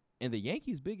 And the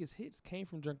Yankees' biggest hits came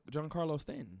from Giancarlo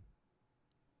Stanton.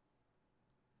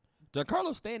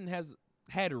 Giancarlo Stanton has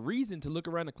had a reason to look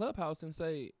around the clubhouse and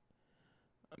say,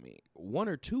 one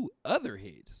or two other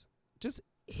hits, just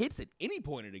hits at any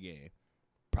point of the game,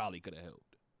 probably could have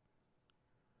helped.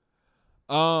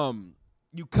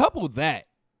 You couple that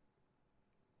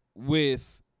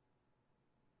with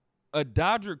a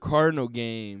Dodger-Cardinal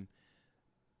game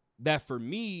that, for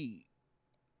me,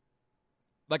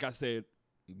 like I said,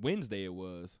 Wednesday it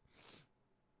was,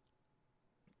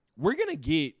 we're going to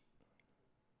get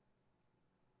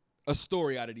a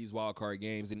story out of these wild card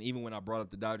games. And even when I brought up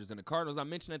the Dodgers and the Cardinals, I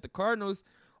mentioned that the Cardinals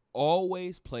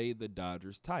always play the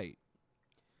Dodgers tight.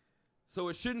 So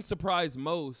it shouldn't surprise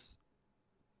most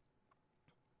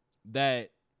that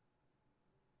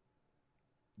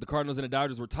the Cardinals and the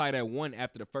Dodgers were tied at 1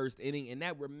 after the first inning, and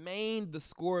that remained the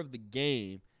score of the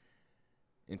game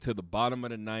until the bottom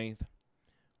of the ninth,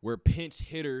 where pinch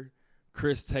hitter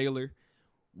Chris Taylor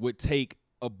would take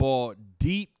a ball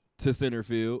deep to center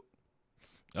field.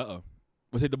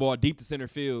 Would take the ball deep to center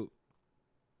field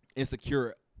and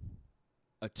secure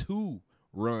a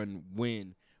 2-run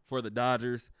win for the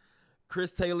Dodgers.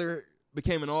 Chris Taylor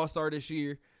became an all-star this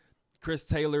year. Chris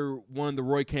Taylor won the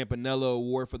Roy Campanella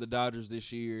Award for the Dodgers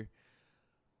this year.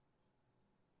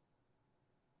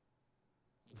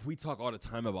 We talk all the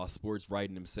time about sports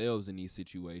writing themselves in these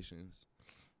situations.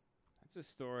 That's a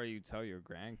story you tell your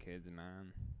grandkids,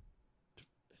 man.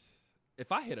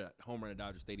 If I hit a home run at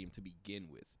Dodger Stadium to begin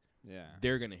with, yeah,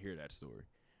 they're going to hear that story.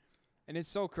 And it's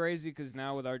so crazy because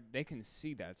now they can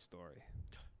see that story.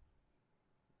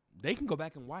 They can go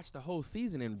back and watch the whole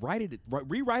season and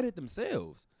rewrite it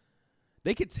themselves.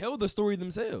 They could tell the story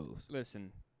themselves.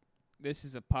 Listen, this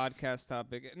is a podcast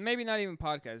topic. Maybe not even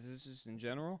podcast. This is just in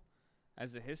general.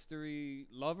 As a history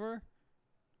lover,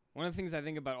 one of the things I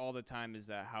think about all the time is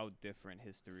that how different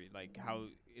history, like how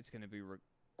it's going to be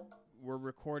we're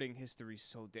recording history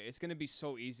it's going to be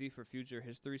so easy for future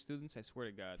history students. I swear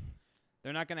to God,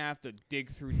 they're not going to have to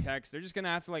dig through text. They're just going to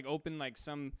have to open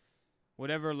some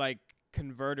whatever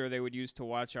converter they would use to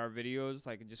watch our videos,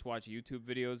 just watch YouTube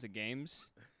videos of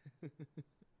games.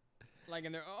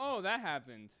 And they're, that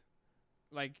happened.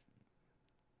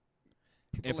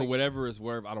 And for whatever it's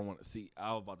worth, I don't want to see.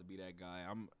 I was about to be that guy.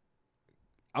 I'm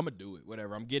gonna do it.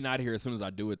 Whatever. I'm getting out of here as soon as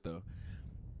I do it, though.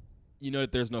 You know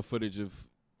that there's no footage of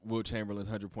Will Chamberlain's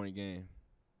 100-point game.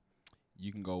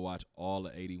 You can go watch all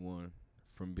of 81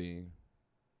 from being.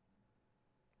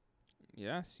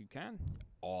 Yes, you can.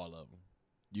 All of them.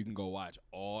 You can go watch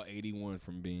all 81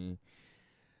 from being.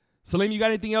 Salim, you got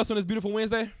anything else on this beautiful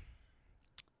Wednesday?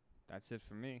 That's it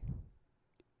for me.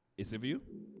 It's it for you?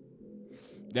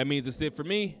 That means it's it for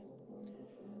me.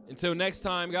 Until next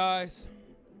time, guys.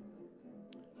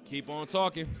 Keep on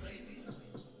talking.